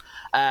illness.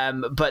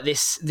 but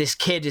this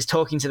kid is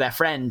talking to their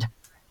friend.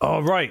 Oh,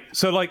 right.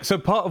 So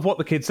part of what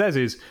the kid says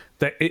is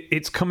that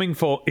it's coming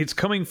for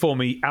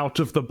me out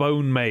of the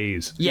bone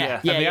maze.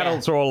 Yeah. And the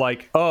adults are all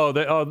like, oh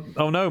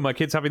no, my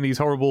kid's having these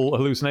horrible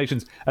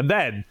hallucinations. And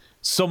then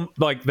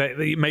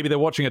maybe they're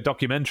watching a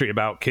documentary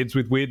about kids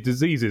with weird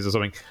diseases or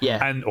something,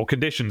 or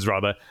conditions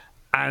rather,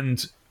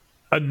 and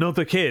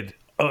another kid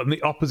on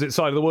the opposite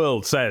side of the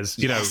world says,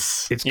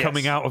 it's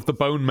coming out of the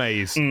bone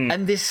maze.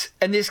 And this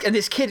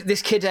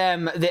kid,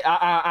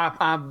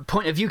 our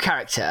point of view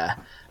character,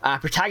 our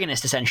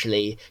protagonist,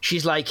 essentially,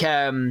 she's like,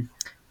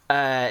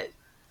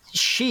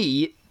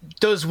 she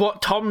does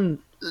what Tom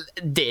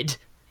did,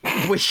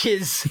 which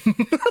is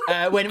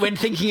when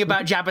thinking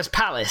about Jabba's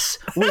palace,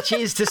 which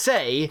is to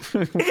say,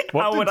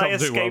 how would I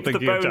escape the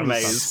bone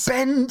maze?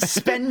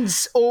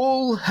 Spends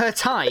all her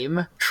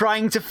time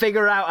trying to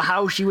figure out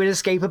how she would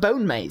escape a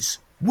bone maze.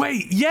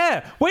 Wait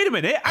a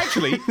minute.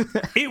 Actually,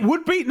 it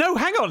would be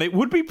it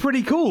would be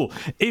pretty cool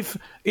if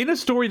in a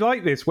story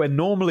like this, where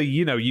normally,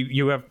 you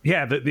have,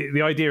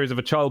 the idea is of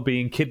a child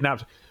being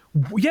kidnapped.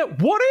 Yeah,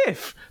 what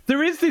if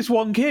there is this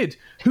one kid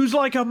who's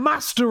like a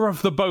master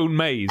of the bone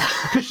maze?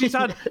 Because she's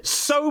had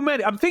so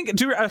many. I'm thinking,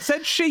 I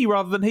said she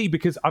rather than he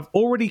because I've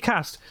already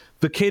cast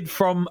the kid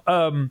from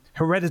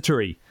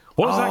Hereditary.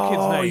 What was that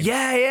kid's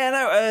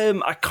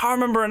name? I can't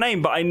remember her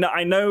name, but I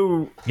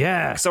know.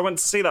 Yeah, because I went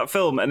to see that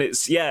film, and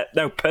it's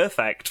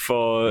perfect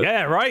for.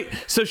 Yeah, right.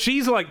 So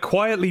she's like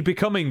quietly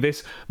becoming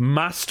this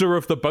master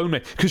of the bone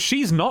maze because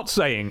she's not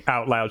saying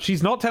out loud.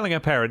 She's not telling her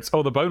parents,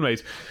 "Oh, the bone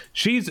maze."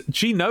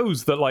 She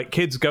knows that like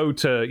kids go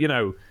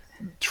to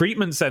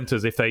treatment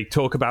centers if they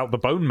talk about the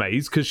bone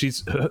maze because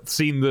she's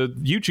seen the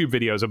YouTube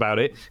videos about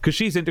it because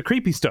she's into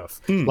creepy stuff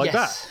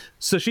that.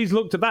 So she's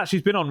looked at that.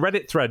 She's been on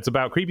Reddit threads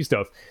about creepy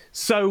stuff.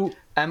 So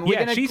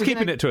she's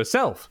keeping it to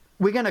herself.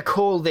 We're going to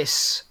call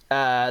this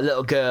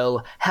little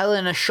girl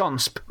Helena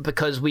Shonsp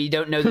because we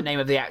don't know the name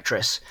of the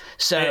actress.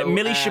 So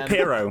Millie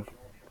Shapiro.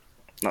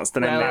 That's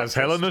the name. As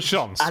Helena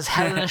Shonsp. As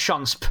Helena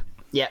Shonsp.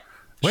 Yeah.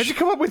 Where'd you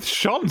come up with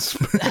Shonsp?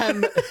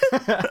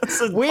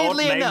 That's an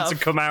weirdly odd name enough, to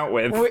come out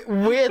with.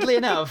 Weirdly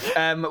enough,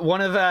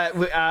 one of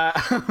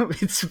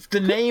it's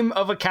the name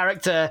of a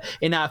character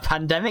in our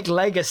Pandemic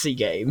Legacy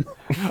game.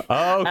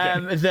 Oh,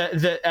 okay.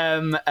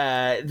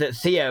 That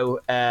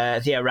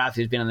Theo Rath,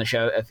 who's been on the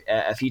show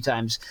a few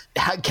times,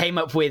 came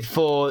up with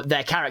for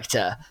their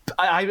character.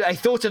 I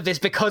thought of this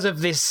because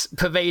of this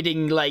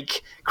pervading,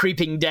 like,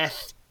 creeping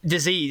death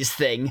disease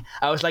thing.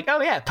 I was like,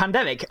 oh yeah,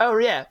 pandemic. Oh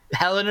yeah,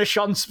 Helena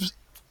Shonsp.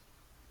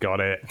 Got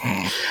it.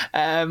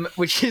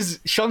 Which is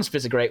Shonsp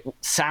is a great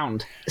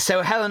sound.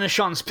 So Helena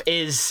Shonsp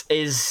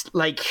is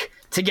like,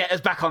 to get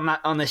us back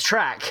on this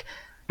track.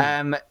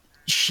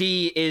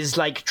 She is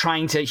like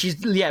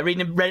she's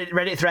reading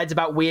Reddit threads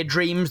about weird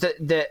dreams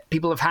that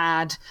people have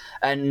had,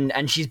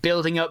 and she's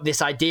building up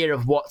this idea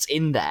of what's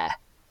in there.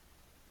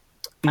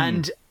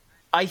 And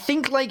I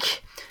think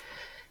like,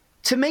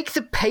 to make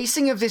the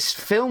pacing of this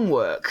film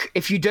work,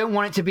 if you don't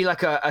want it to be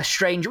like a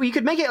strange... Well, you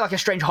could make it like a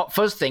strange Hot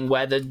Fuzz thing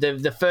where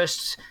the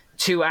first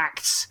two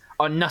acts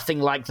are nothing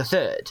like the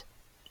third.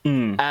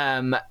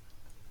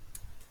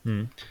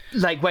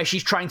 Like where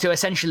she's trying to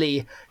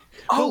essentially...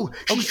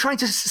 she's trying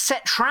to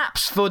set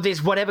traps for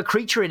this whatever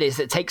creature it is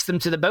that takes them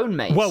to the bone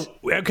maze. Well,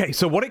 okay,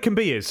 so what it can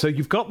be is, so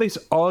you've got this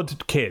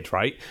odd kid,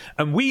 right?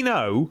 And we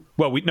know,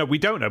 we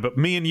don't know, but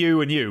me and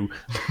you,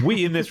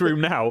 we in this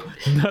room now,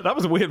 that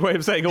was a weird way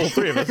of saying all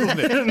three of us,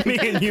 wasn't it? Me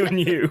and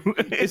you.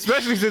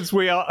 Especially since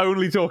we are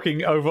only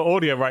talking over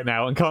audio right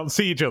now and can't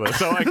see each other.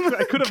 So I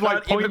could have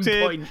like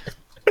pointed.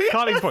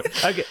 Can't even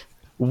point. Okay.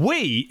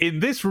 We, in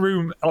this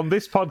room, on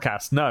this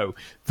podcast, know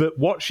that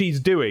what she's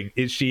doing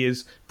is she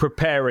is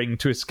preparing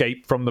to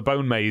escape from the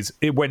bone maze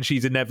when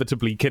she's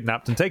inevitably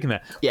kidnapped and taken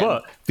there. Yeah.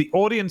 But the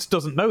audience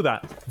doesn't know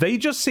that. They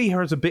just see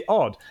her as a bit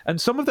odd. And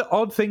some of the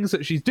odd things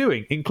that she's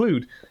doing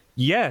include,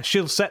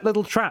 she'll set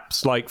little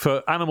traps like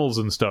for animals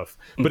and stuff,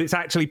 but it's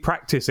actually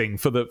practicing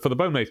for the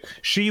bone maze.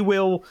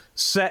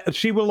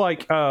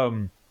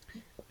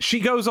 She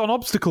goes on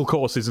obstacle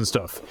courses and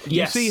stuff.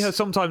 Yes. You see her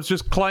sometimes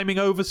just climbing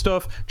over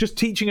stuff, just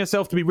teaching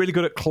herself to be really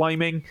good at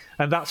climbing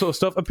and that sort of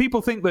stuff. And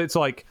people think that it's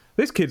like,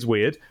 this kid's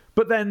weird.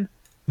 But then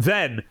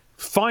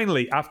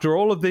finally, after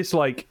all of this,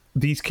 like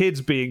these kids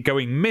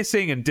going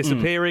missing and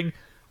disappearing,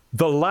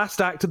 the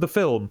last act of the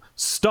film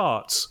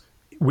starts.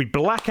 We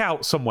black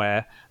out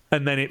somewhere,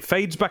 and then it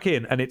fades back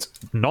in, and it's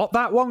not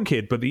that one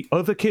kid, but the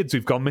other kids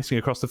who've gone missing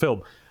across the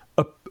film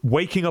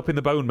waking up in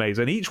the bone maze,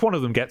 and each one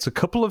of them gets a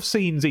couple of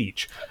scenes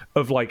each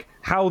of like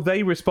how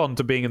they respond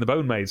to being in the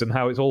bone maze and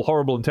how it's all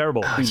horrible and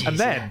terrible. And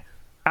then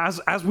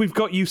as we've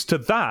got used to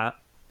that,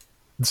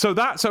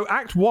 so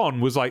act one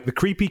was like the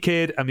creepy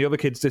kid and the other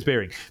kids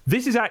disappearing.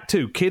 This is act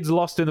two, kids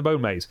lost in the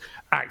bone maze.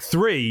 Act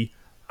three,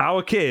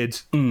 our kid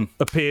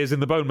appears in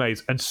the bone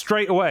maze, and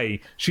straight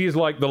away she is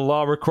like the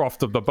Lara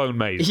Croft of the bone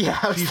maze. Yeah,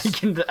 I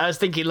was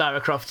thinking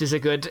Lara Croft is a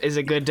good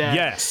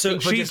so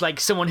for just like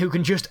someone who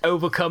can just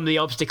overcome the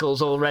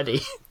obstacles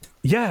already.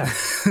 Yeah.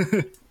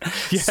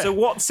 So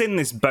what's in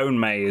this bone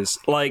maze?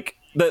 Like,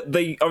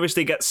 they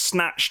obviously get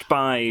snatched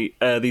by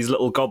these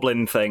little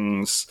goblin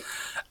things.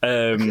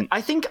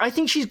 I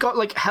think she's got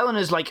like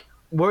Helena's like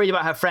worried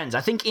about her friends.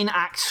 I think in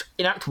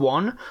Act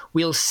 1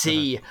 we'll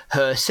see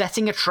her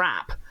setting a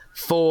trap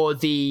for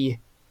the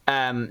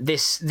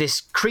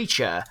this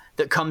creature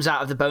that comes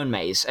out of the bone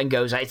maze and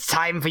goes, "It's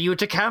time for you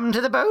to come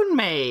to the bone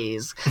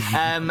maze,"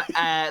 and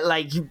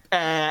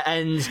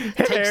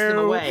takes them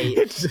away.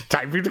 It's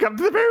time for you to come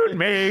to the bone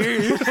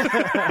maze.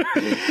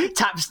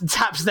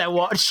 taps their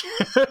watch.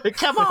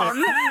 Come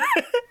on.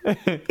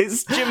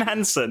 It's Jim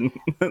Henson.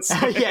 It's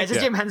a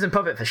Jim Henson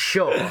puppet for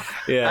sure.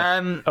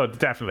 Yeah. Oh,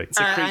 definitely. It's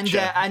a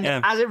creature. And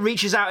as it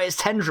reaches out its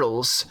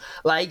tendrils,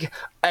 like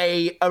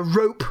a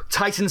rope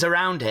tightens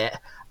around it.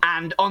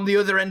 And on the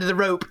other end of the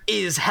rope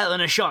is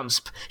Helena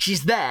Schonsp.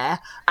 She's there,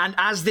 and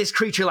as this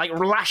creature like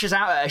lashes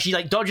out at her, she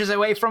like dodges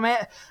away from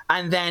it,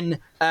 and then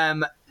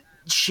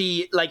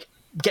she like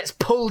gets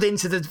pulled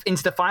into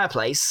the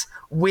fireplace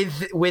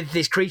with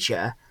this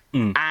creature,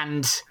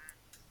 and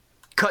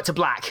cut to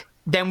black.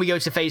 Then we go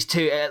to phase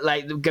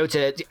 2, go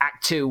to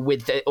Act 2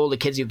 with all the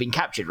kids who've been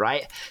captured,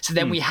 right? So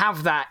then we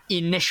have that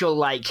initial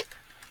like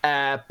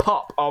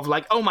pop of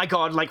like, oh my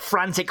god, like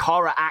frantic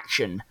horror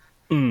action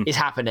is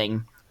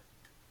happening.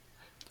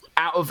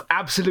 Out of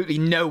absolutely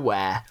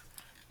nowhere,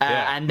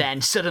 and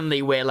then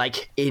suddenly we're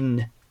like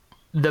in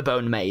the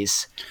bone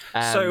maze.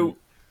 So,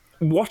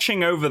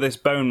 watching over this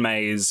bone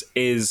maze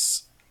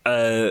is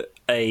a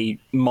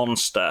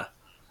monster,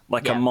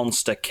 like a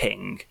monster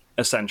king,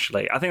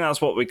 essentially. I think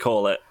that's what we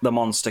call it, the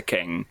Monster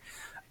King.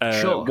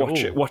 Sure.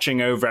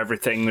 Watching over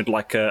everything with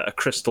like a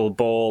crystal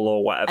ball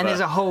or whatever. And there's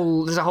a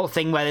whole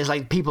thing where there's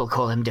like people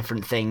call him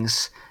different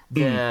things.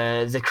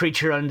 The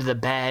creature under the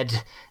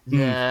bed,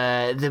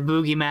 the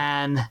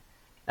boogeyman,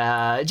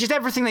 just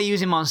everything they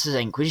use in Monsters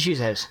Inc. Would you choose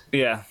those?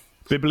 Yeah.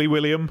 Bibbly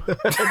William. Not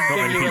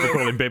many people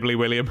call him Bibbly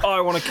William. Oh,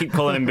 I want to keep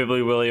calling him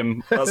Bibbly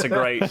William. It's a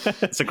great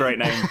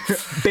name.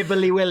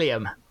 Bibbly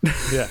William.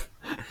 Yeah.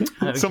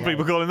 Some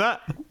people call him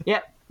that.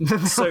 Yeah.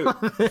 So,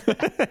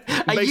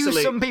 Are you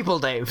some people,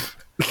 Dave?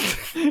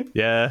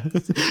 Yeah.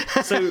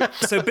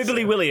 So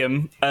Bibbly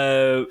William,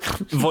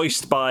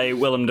 voiced by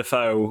Willem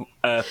Dafoe,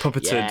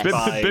 puppeted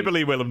by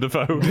Bibbly Willem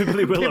Dafoe.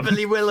 Bibbly Willem.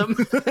 Bibbly Willem.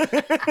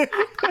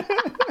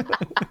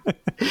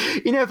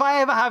 You know, if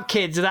I ever have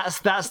kids,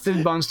 that's the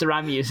monster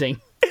I'm using.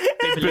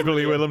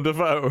 Bibbly Willem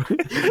Dafoe.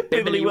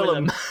 Bibbly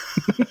Willem.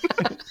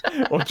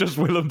 Or just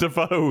Willem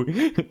Dafoe.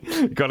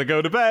 Gotta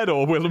go to bed,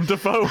 or Willem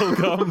Dafoe will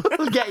come.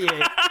 He'll get you.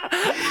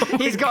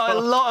 He's got a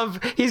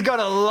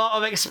lot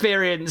of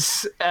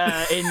experience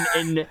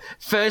in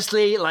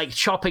firstly, like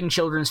chopping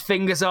children's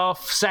fingers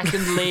off.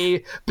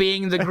 Secondly,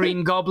 being the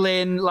Green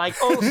Goblin, like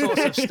all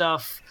sorts of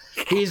stuff.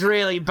 He's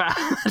really bad.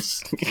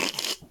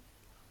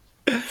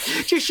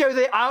 Just show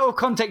the out of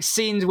context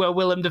scenes where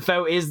Willem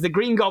Dafoe is the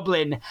Green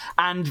Goblin,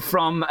 and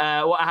from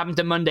What Happened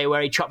to Monday,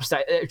 where he chops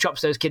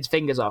those kids'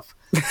 fingers off.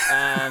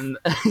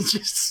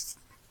 Just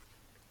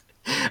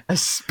a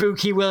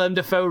spooky Willem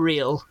Dafoe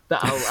reel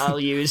that I'll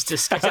use to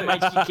scare my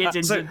kids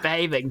into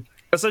behaving.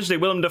 Essentially,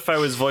 Willem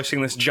Dafoe is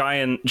voicing this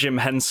giant Jim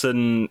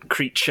Henson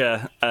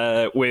creature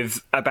with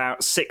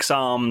about 6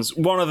 arms,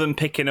 one of them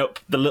picking up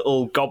the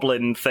little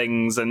goblin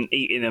things and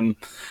eating them,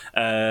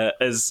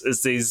 as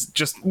these,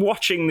 just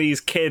watching these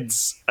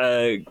kids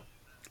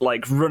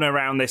like run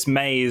around this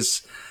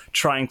maze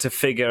trying to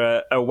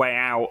figure a way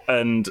out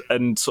and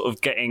sort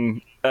of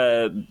getting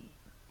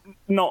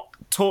not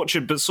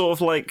tortured but sort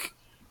of like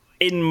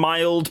in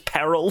mild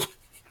peril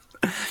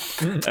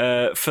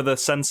for the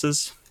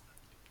senses.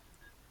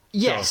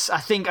 Yes, I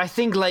think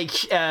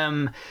like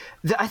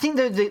I think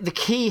the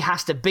key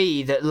has to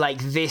be that like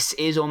this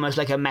is almost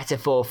like a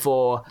metaphor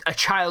for a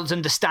child's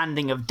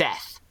understanding of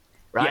death,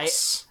 right?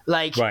 Yes.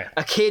 Like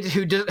a kid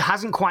who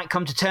hasn't quite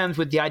come to terms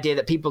with the idea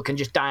that people can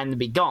just die and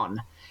be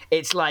gone.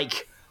 It's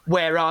like,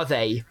 where are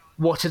they?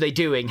 What are they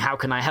doing? How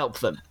can I help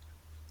them?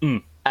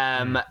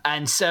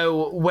 And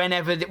so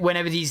whenever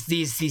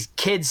these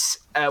kids,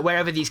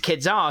 wherever these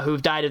kids are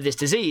who've died of this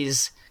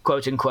disease,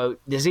 quote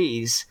unquote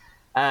disease,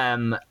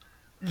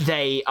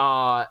 they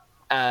are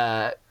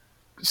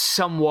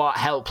somewhat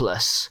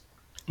helpless.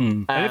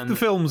 And if the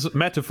film's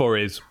metaphor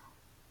is,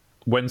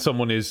 when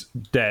someone is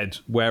dead,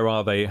 where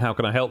are they? How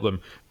can I help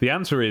them? The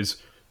answer is,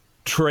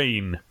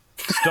 train.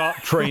 Start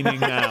training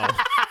now.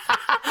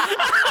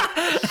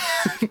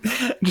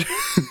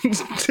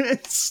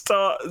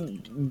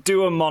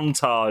 Do a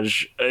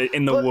montage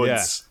in the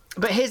woods.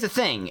 But here's the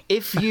thing: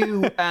 if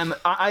you,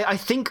 I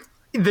think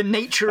the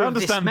nature of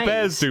this maze. I understand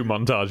bears do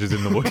montages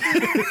in the woods.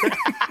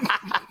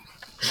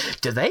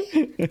 Do they?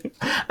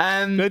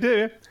 They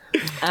do.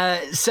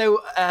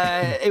 So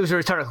it was a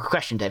rhetorical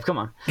question, Dave. Come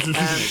on.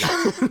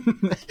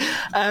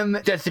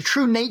 The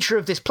true nature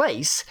of this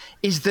place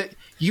is that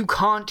you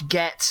can't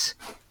get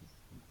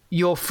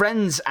your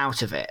friends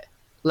out of it.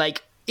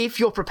 Like, if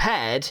you're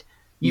prepared,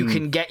 you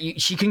can get you.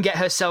 She can get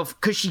herself,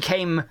 because she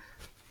came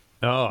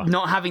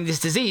not having this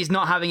disease,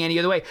 not having any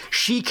other way.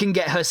 She can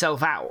get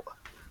herself out,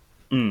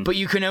 but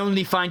you can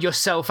only find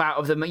yourself out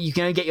of the. You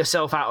can only get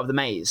yourself out of the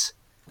maze.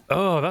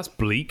 Oh, that's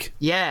bleak.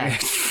 Yeah.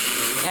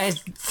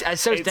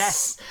 So is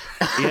death.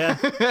 Yeah.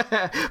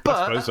 But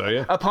I suppose so,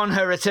 yeah. upon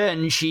her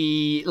return,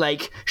 she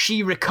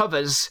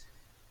recovers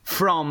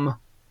from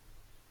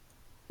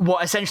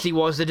what essentially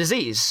was the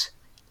disease.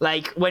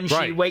 Like, when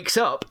she wakes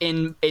up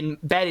in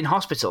bed in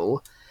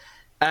hospital,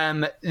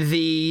 her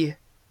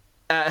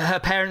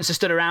parents are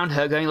stood around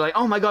her going like,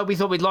 "Oh my God, we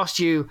thought we'd lost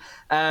you.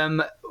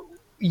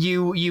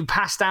 You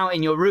passed out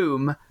in your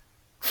room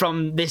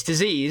from this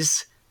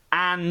disease,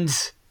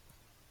 and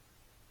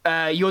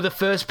you're the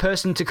first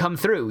person to come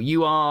through.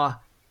 You are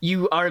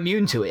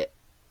immune to it."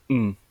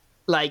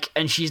 Like,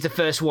 and she's the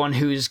first one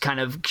who's kind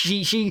of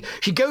she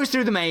goes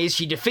through the maze,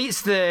 she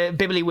defeats the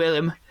Bibbly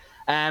Willem,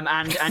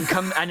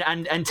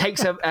 and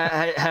takes her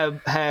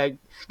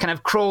kind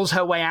of crawls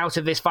her way out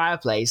of this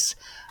fireplace,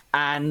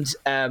 and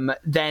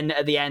then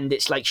at the end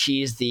it's like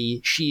she's the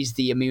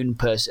immune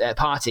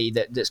party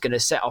that's going to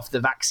set off the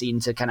vaccine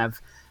to kind of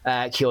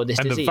cure this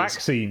disease.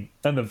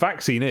 The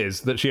vaccine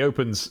is that she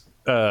opens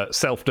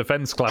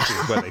self-defense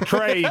classes where they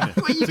train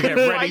to get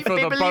ready for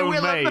the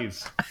bone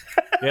maze.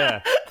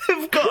 Yeah,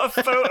 they've got a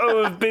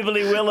photo of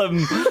Bibbly Willem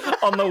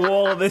on the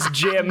wall of this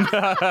gym.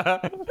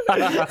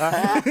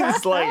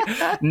 It's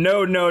like,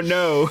 no.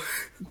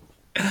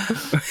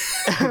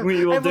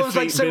 We will defeat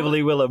like,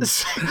 Bibbly Willem.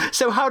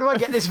 So how do I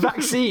get this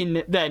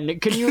vaccine then?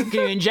 Can you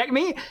inject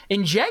me?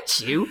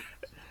 Inject you?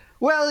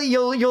 Well,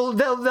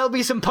 there'll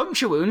be some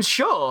puncture wounds,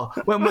 sure,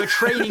 when we're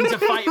training to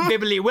fight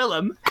Bibbly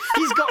Willem.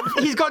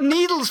 He's got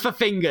needles for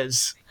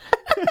fingers.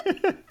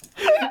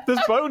 There's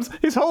bones.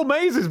 His whole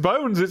maze is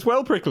bones. It's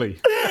well prickly.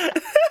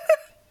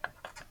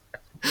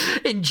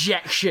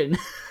 Injection.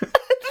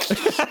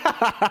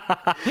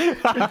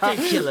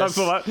 Ridiculous.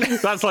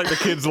 That's like the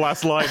kid's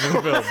last line in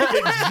the film.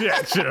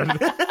 Injection.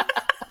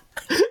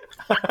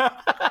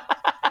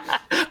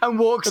 And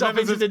walks off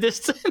into the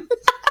distance.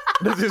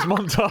 There's this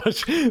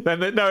montage.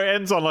 It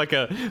ends on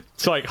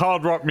it's like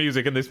hard rock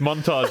music and this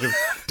montage of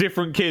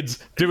different kids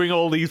doing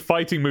all these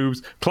fighting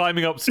moves,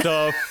 climbing up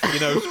stuff,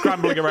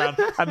 scrambling around,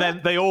 and then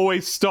they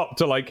always stop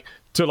to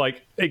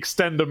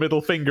extend a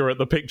middle finger at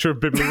the picture of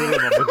Bibbly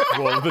Willem on the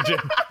wall of the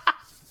gym.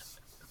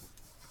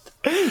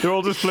 They're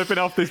all just flipping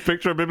off this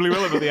picture of Bibbly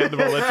Willem at the end of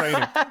all their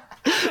training.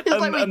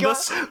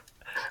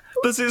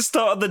 This is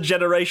start of the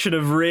generation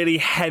of really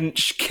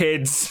hench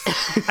kids.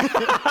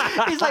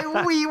 It's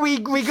like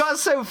we got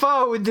so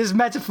far with this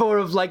metaphor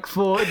of like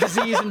for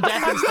disease and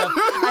death and stuff,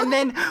 and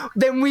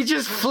then we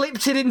just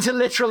flipped it into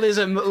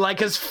literalism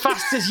like as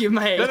fast as you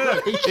may. No.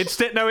 It's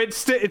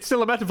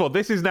still a metaphor.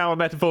 This is now a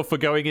metaphor for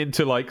going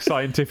into like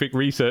scientific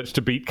research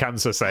to beat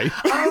cancer, say.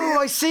 Oh,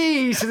 I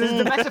see. So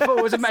the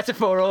metaphor was a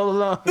metaphor all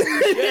along.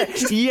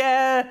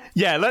 Yeah.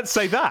 Let's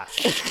say that.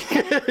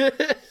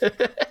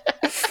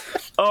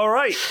 All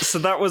right, so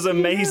that was a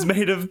maze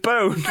made of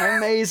bone. A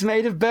maze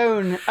made of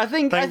bone. I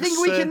think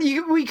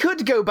we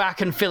could go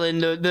back and fill in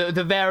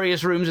the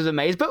various rooms of the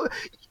maze, but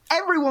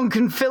everyone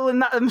can fill in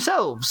that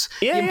themselves.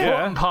 Yeah, the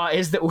important part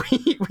is that we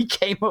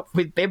came up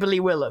with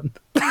Bibbly Willem.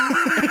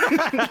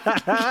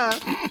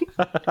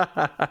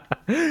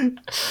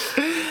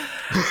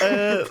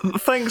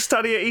 Thanks,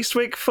 Tadia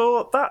Eastwick,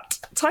 for that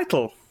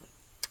title.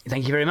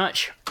 Thank you very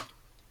much.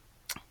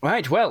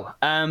 Right, well,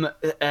 and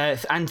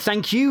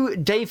thank you,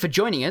 Dave, for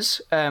joining us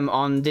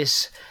on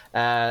this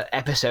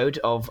episode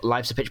of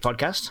Life's a Pitch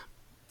podcast.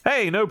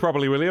 Hey, no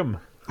probably, William.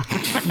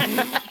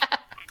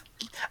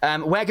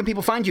 Where can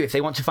people find you if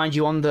they want to find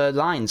you on the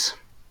lines?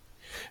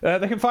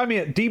 They can find me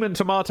at Demon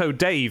Tomato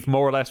Dave,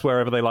 more or less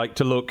wherever they like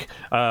to look.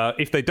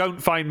 If they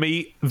don't find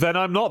me, then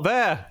I'm not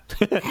there.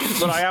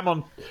 But I am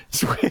on...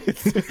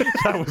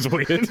 That was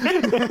weird.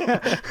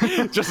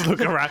 Just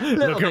look around.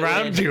 Look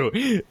around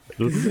you.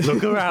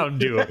 Look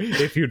around you.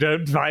 If you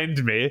don't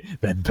find me,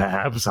 then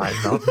perhaps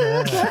I'm not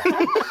there.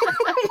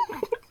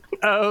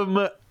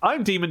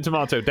 I'm Demon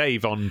Tomato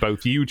Dave on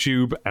both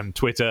YouTube and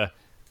Twitter.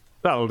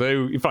 That'll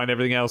do. You find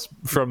everything else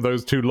from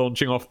those two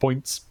launching off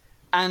points.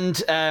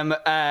 And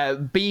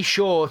be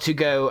sure to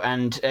go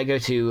to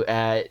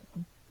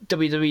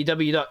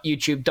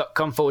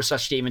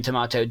www.youtube.com/Demon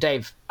Tomato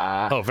Dave.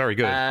 Oh, very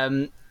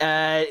good.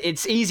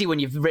 It's easy when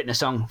you've written a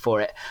song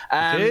for it.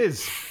 It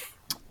is.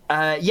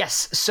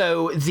 Yes,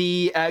 so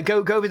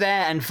go over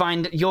there and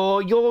find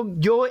your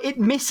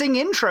missing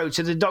intro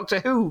to the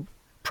Doctor Who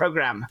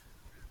program.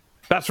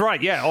 That's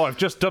right, yeah. Oh, I've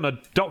just done a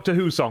Doctor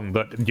Who song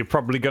that you're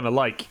probably going to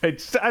like.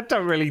 I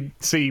don't really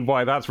see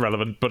why that's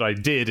relevant, but I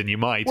did, and you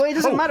might. Well, it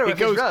doesn't matter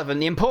if it's relevant.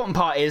 The important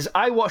part is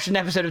I watched an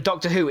episode of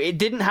Doctor Who. It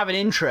didn't have an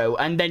intro,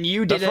 and then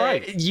you did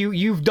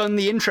you've done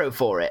the intro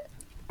for it.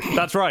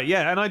 That's right,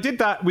 yeah. And I did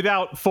that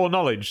without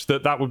foreknowledge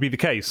that would be the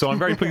case, so I'm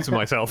very pleased with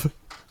myself.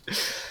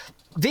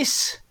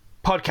 This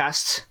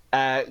podcast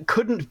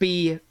couldn't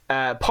be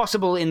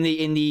possible in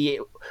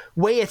the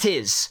way it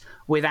is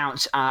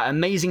without our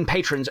amazing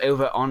patrons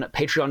over on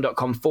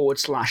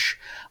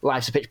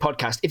patreon.com/Lives to Pitch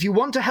podcast. If you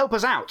want to help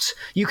us out,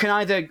 you can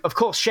either, of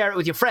course, share it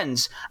with your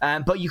friends,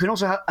 but you can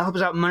also help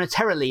us out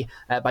monetarily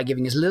by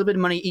giving us a little bit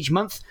of money each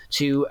month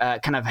to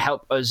kind of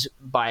help us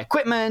buy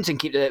equipment and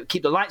keep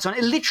the lights on.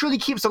 It literally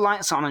keeps the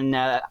lights on in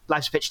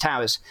Lives to Pitch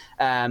Towers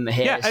here.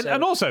 Yeah,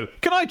 and also,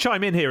 can I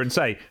chime in here and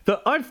say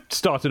that I've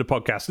started a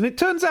podcast, and it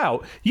turns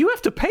out you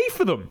have to pay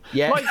for them.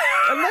 Yeah. Like,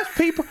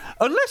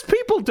 unless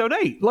people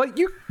donate, like,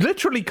 you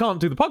literally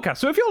can't do the podcast.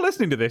 So if you're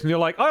listening to this and you're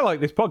like, I like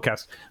this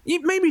podcast, you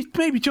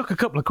maybe chuck a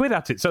couple of quid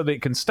at it so that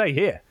it can stay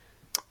here.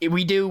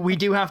 We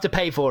do have to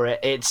pay for it.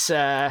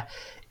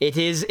 It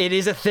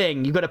is a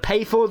thing. You've got to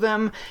pay for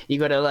them.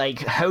 You've got to like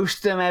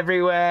host them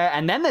everywhere,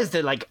 and then there's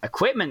the like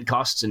equipment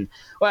costs. And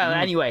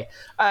anyway,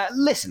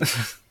 listen.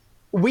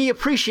 We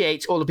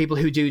appreciate all the people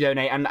who do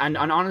donate, and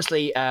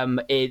honestly,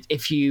 it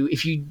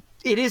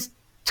is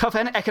tough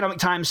economic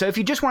times. So if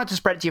you just wanted to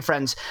spread it to your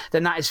friends,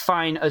 then that is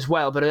fine as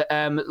well. But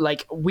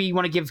we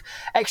want to give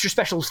extra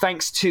special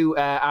thanks to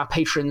our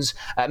patrons,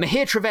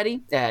 Mahir Trivedi,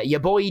 your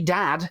boy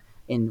Dad,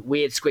 in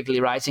weird squiggly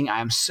writing.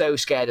 I am so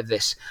scared of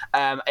this.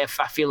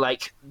 If I feel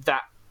like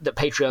that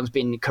Patreon's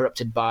been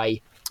corrupted by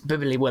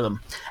Bibbly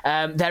Willem.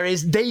 There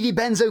is Davey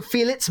Benzo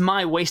Felix,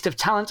 My Waste of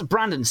Talent,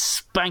 Brandon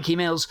Spanky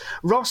Mills,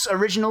 Ross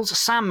Originals,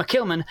 Sam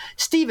McKillman,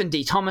 Stephen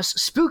D. Thomas,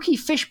 Spooky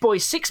Fishboy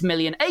 6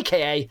 million,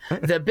 aka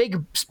the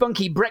Big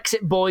Spunky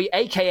Brexit Boy,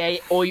 aka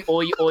Oi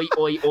Oi Oi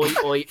Oi Oi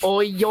Oi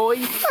Oi Oi.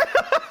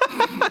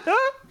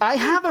 I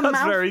have a That's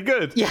mouth. very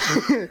good. Yeah,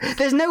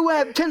 there's no.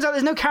 Turns out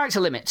there's no character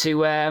limit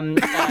to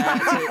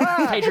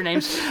patron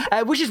names,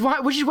 which is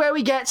where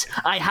we get.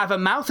 I have a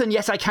mouth and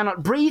yet I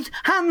cannot breathe.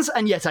 Hands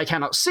and yet I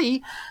cannot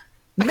see.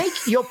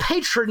 Make your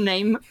patron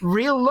name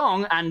real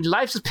long, and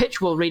Lives to Pitch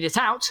will read it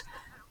out.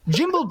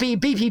 Jimble B.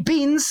 BP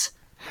Beans,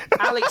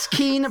 Alex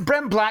Keane,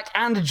 Brent Black,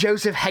 and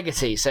Joseph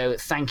Hegarty. So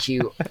thank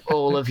you,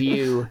 all of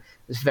you.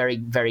 It's very,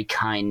 very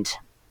kind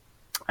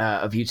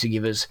of you to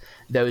give us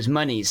those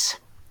monies.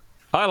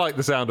 I like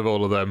the sound of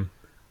all of them.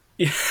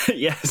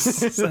 Yes.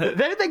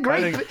 They're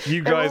great. I think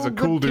you guys are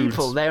cool dudes.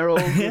 People. They're all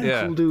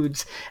cool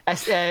dudes.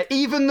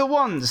 Even the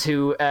ones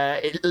who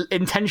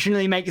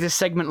intentionally make this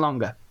segment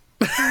longer.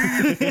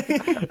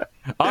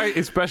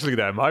 Especially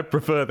them. I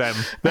prefer them.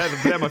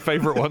 They're my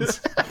favourite ones.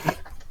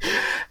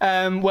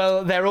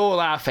 Well, they're all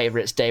our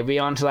favourites, Dave. We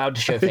aren't allowed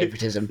to show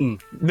favouritism.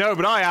 No,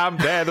 but I am.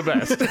 They're the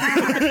best.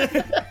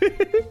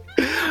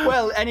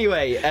 Well,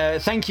 anyway,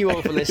 thank you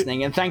all for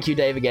listening, and thank you,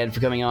 Dave, again for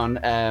coming on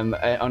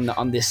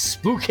this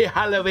spooky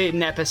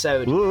Halloween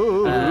episode of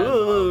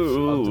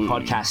the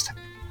podcast.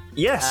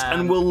 Yes,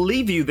 and we'll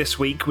leave you this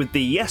week with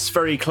the Yes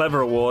Very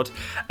Clever Award,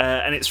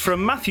 and it's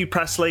from Matthew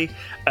Presley,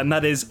 and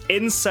that is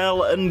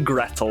Incel and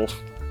Gretel.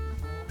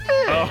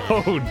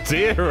 Oh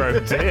dear, oh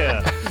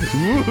dear.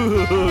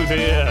 Ooh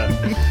dear.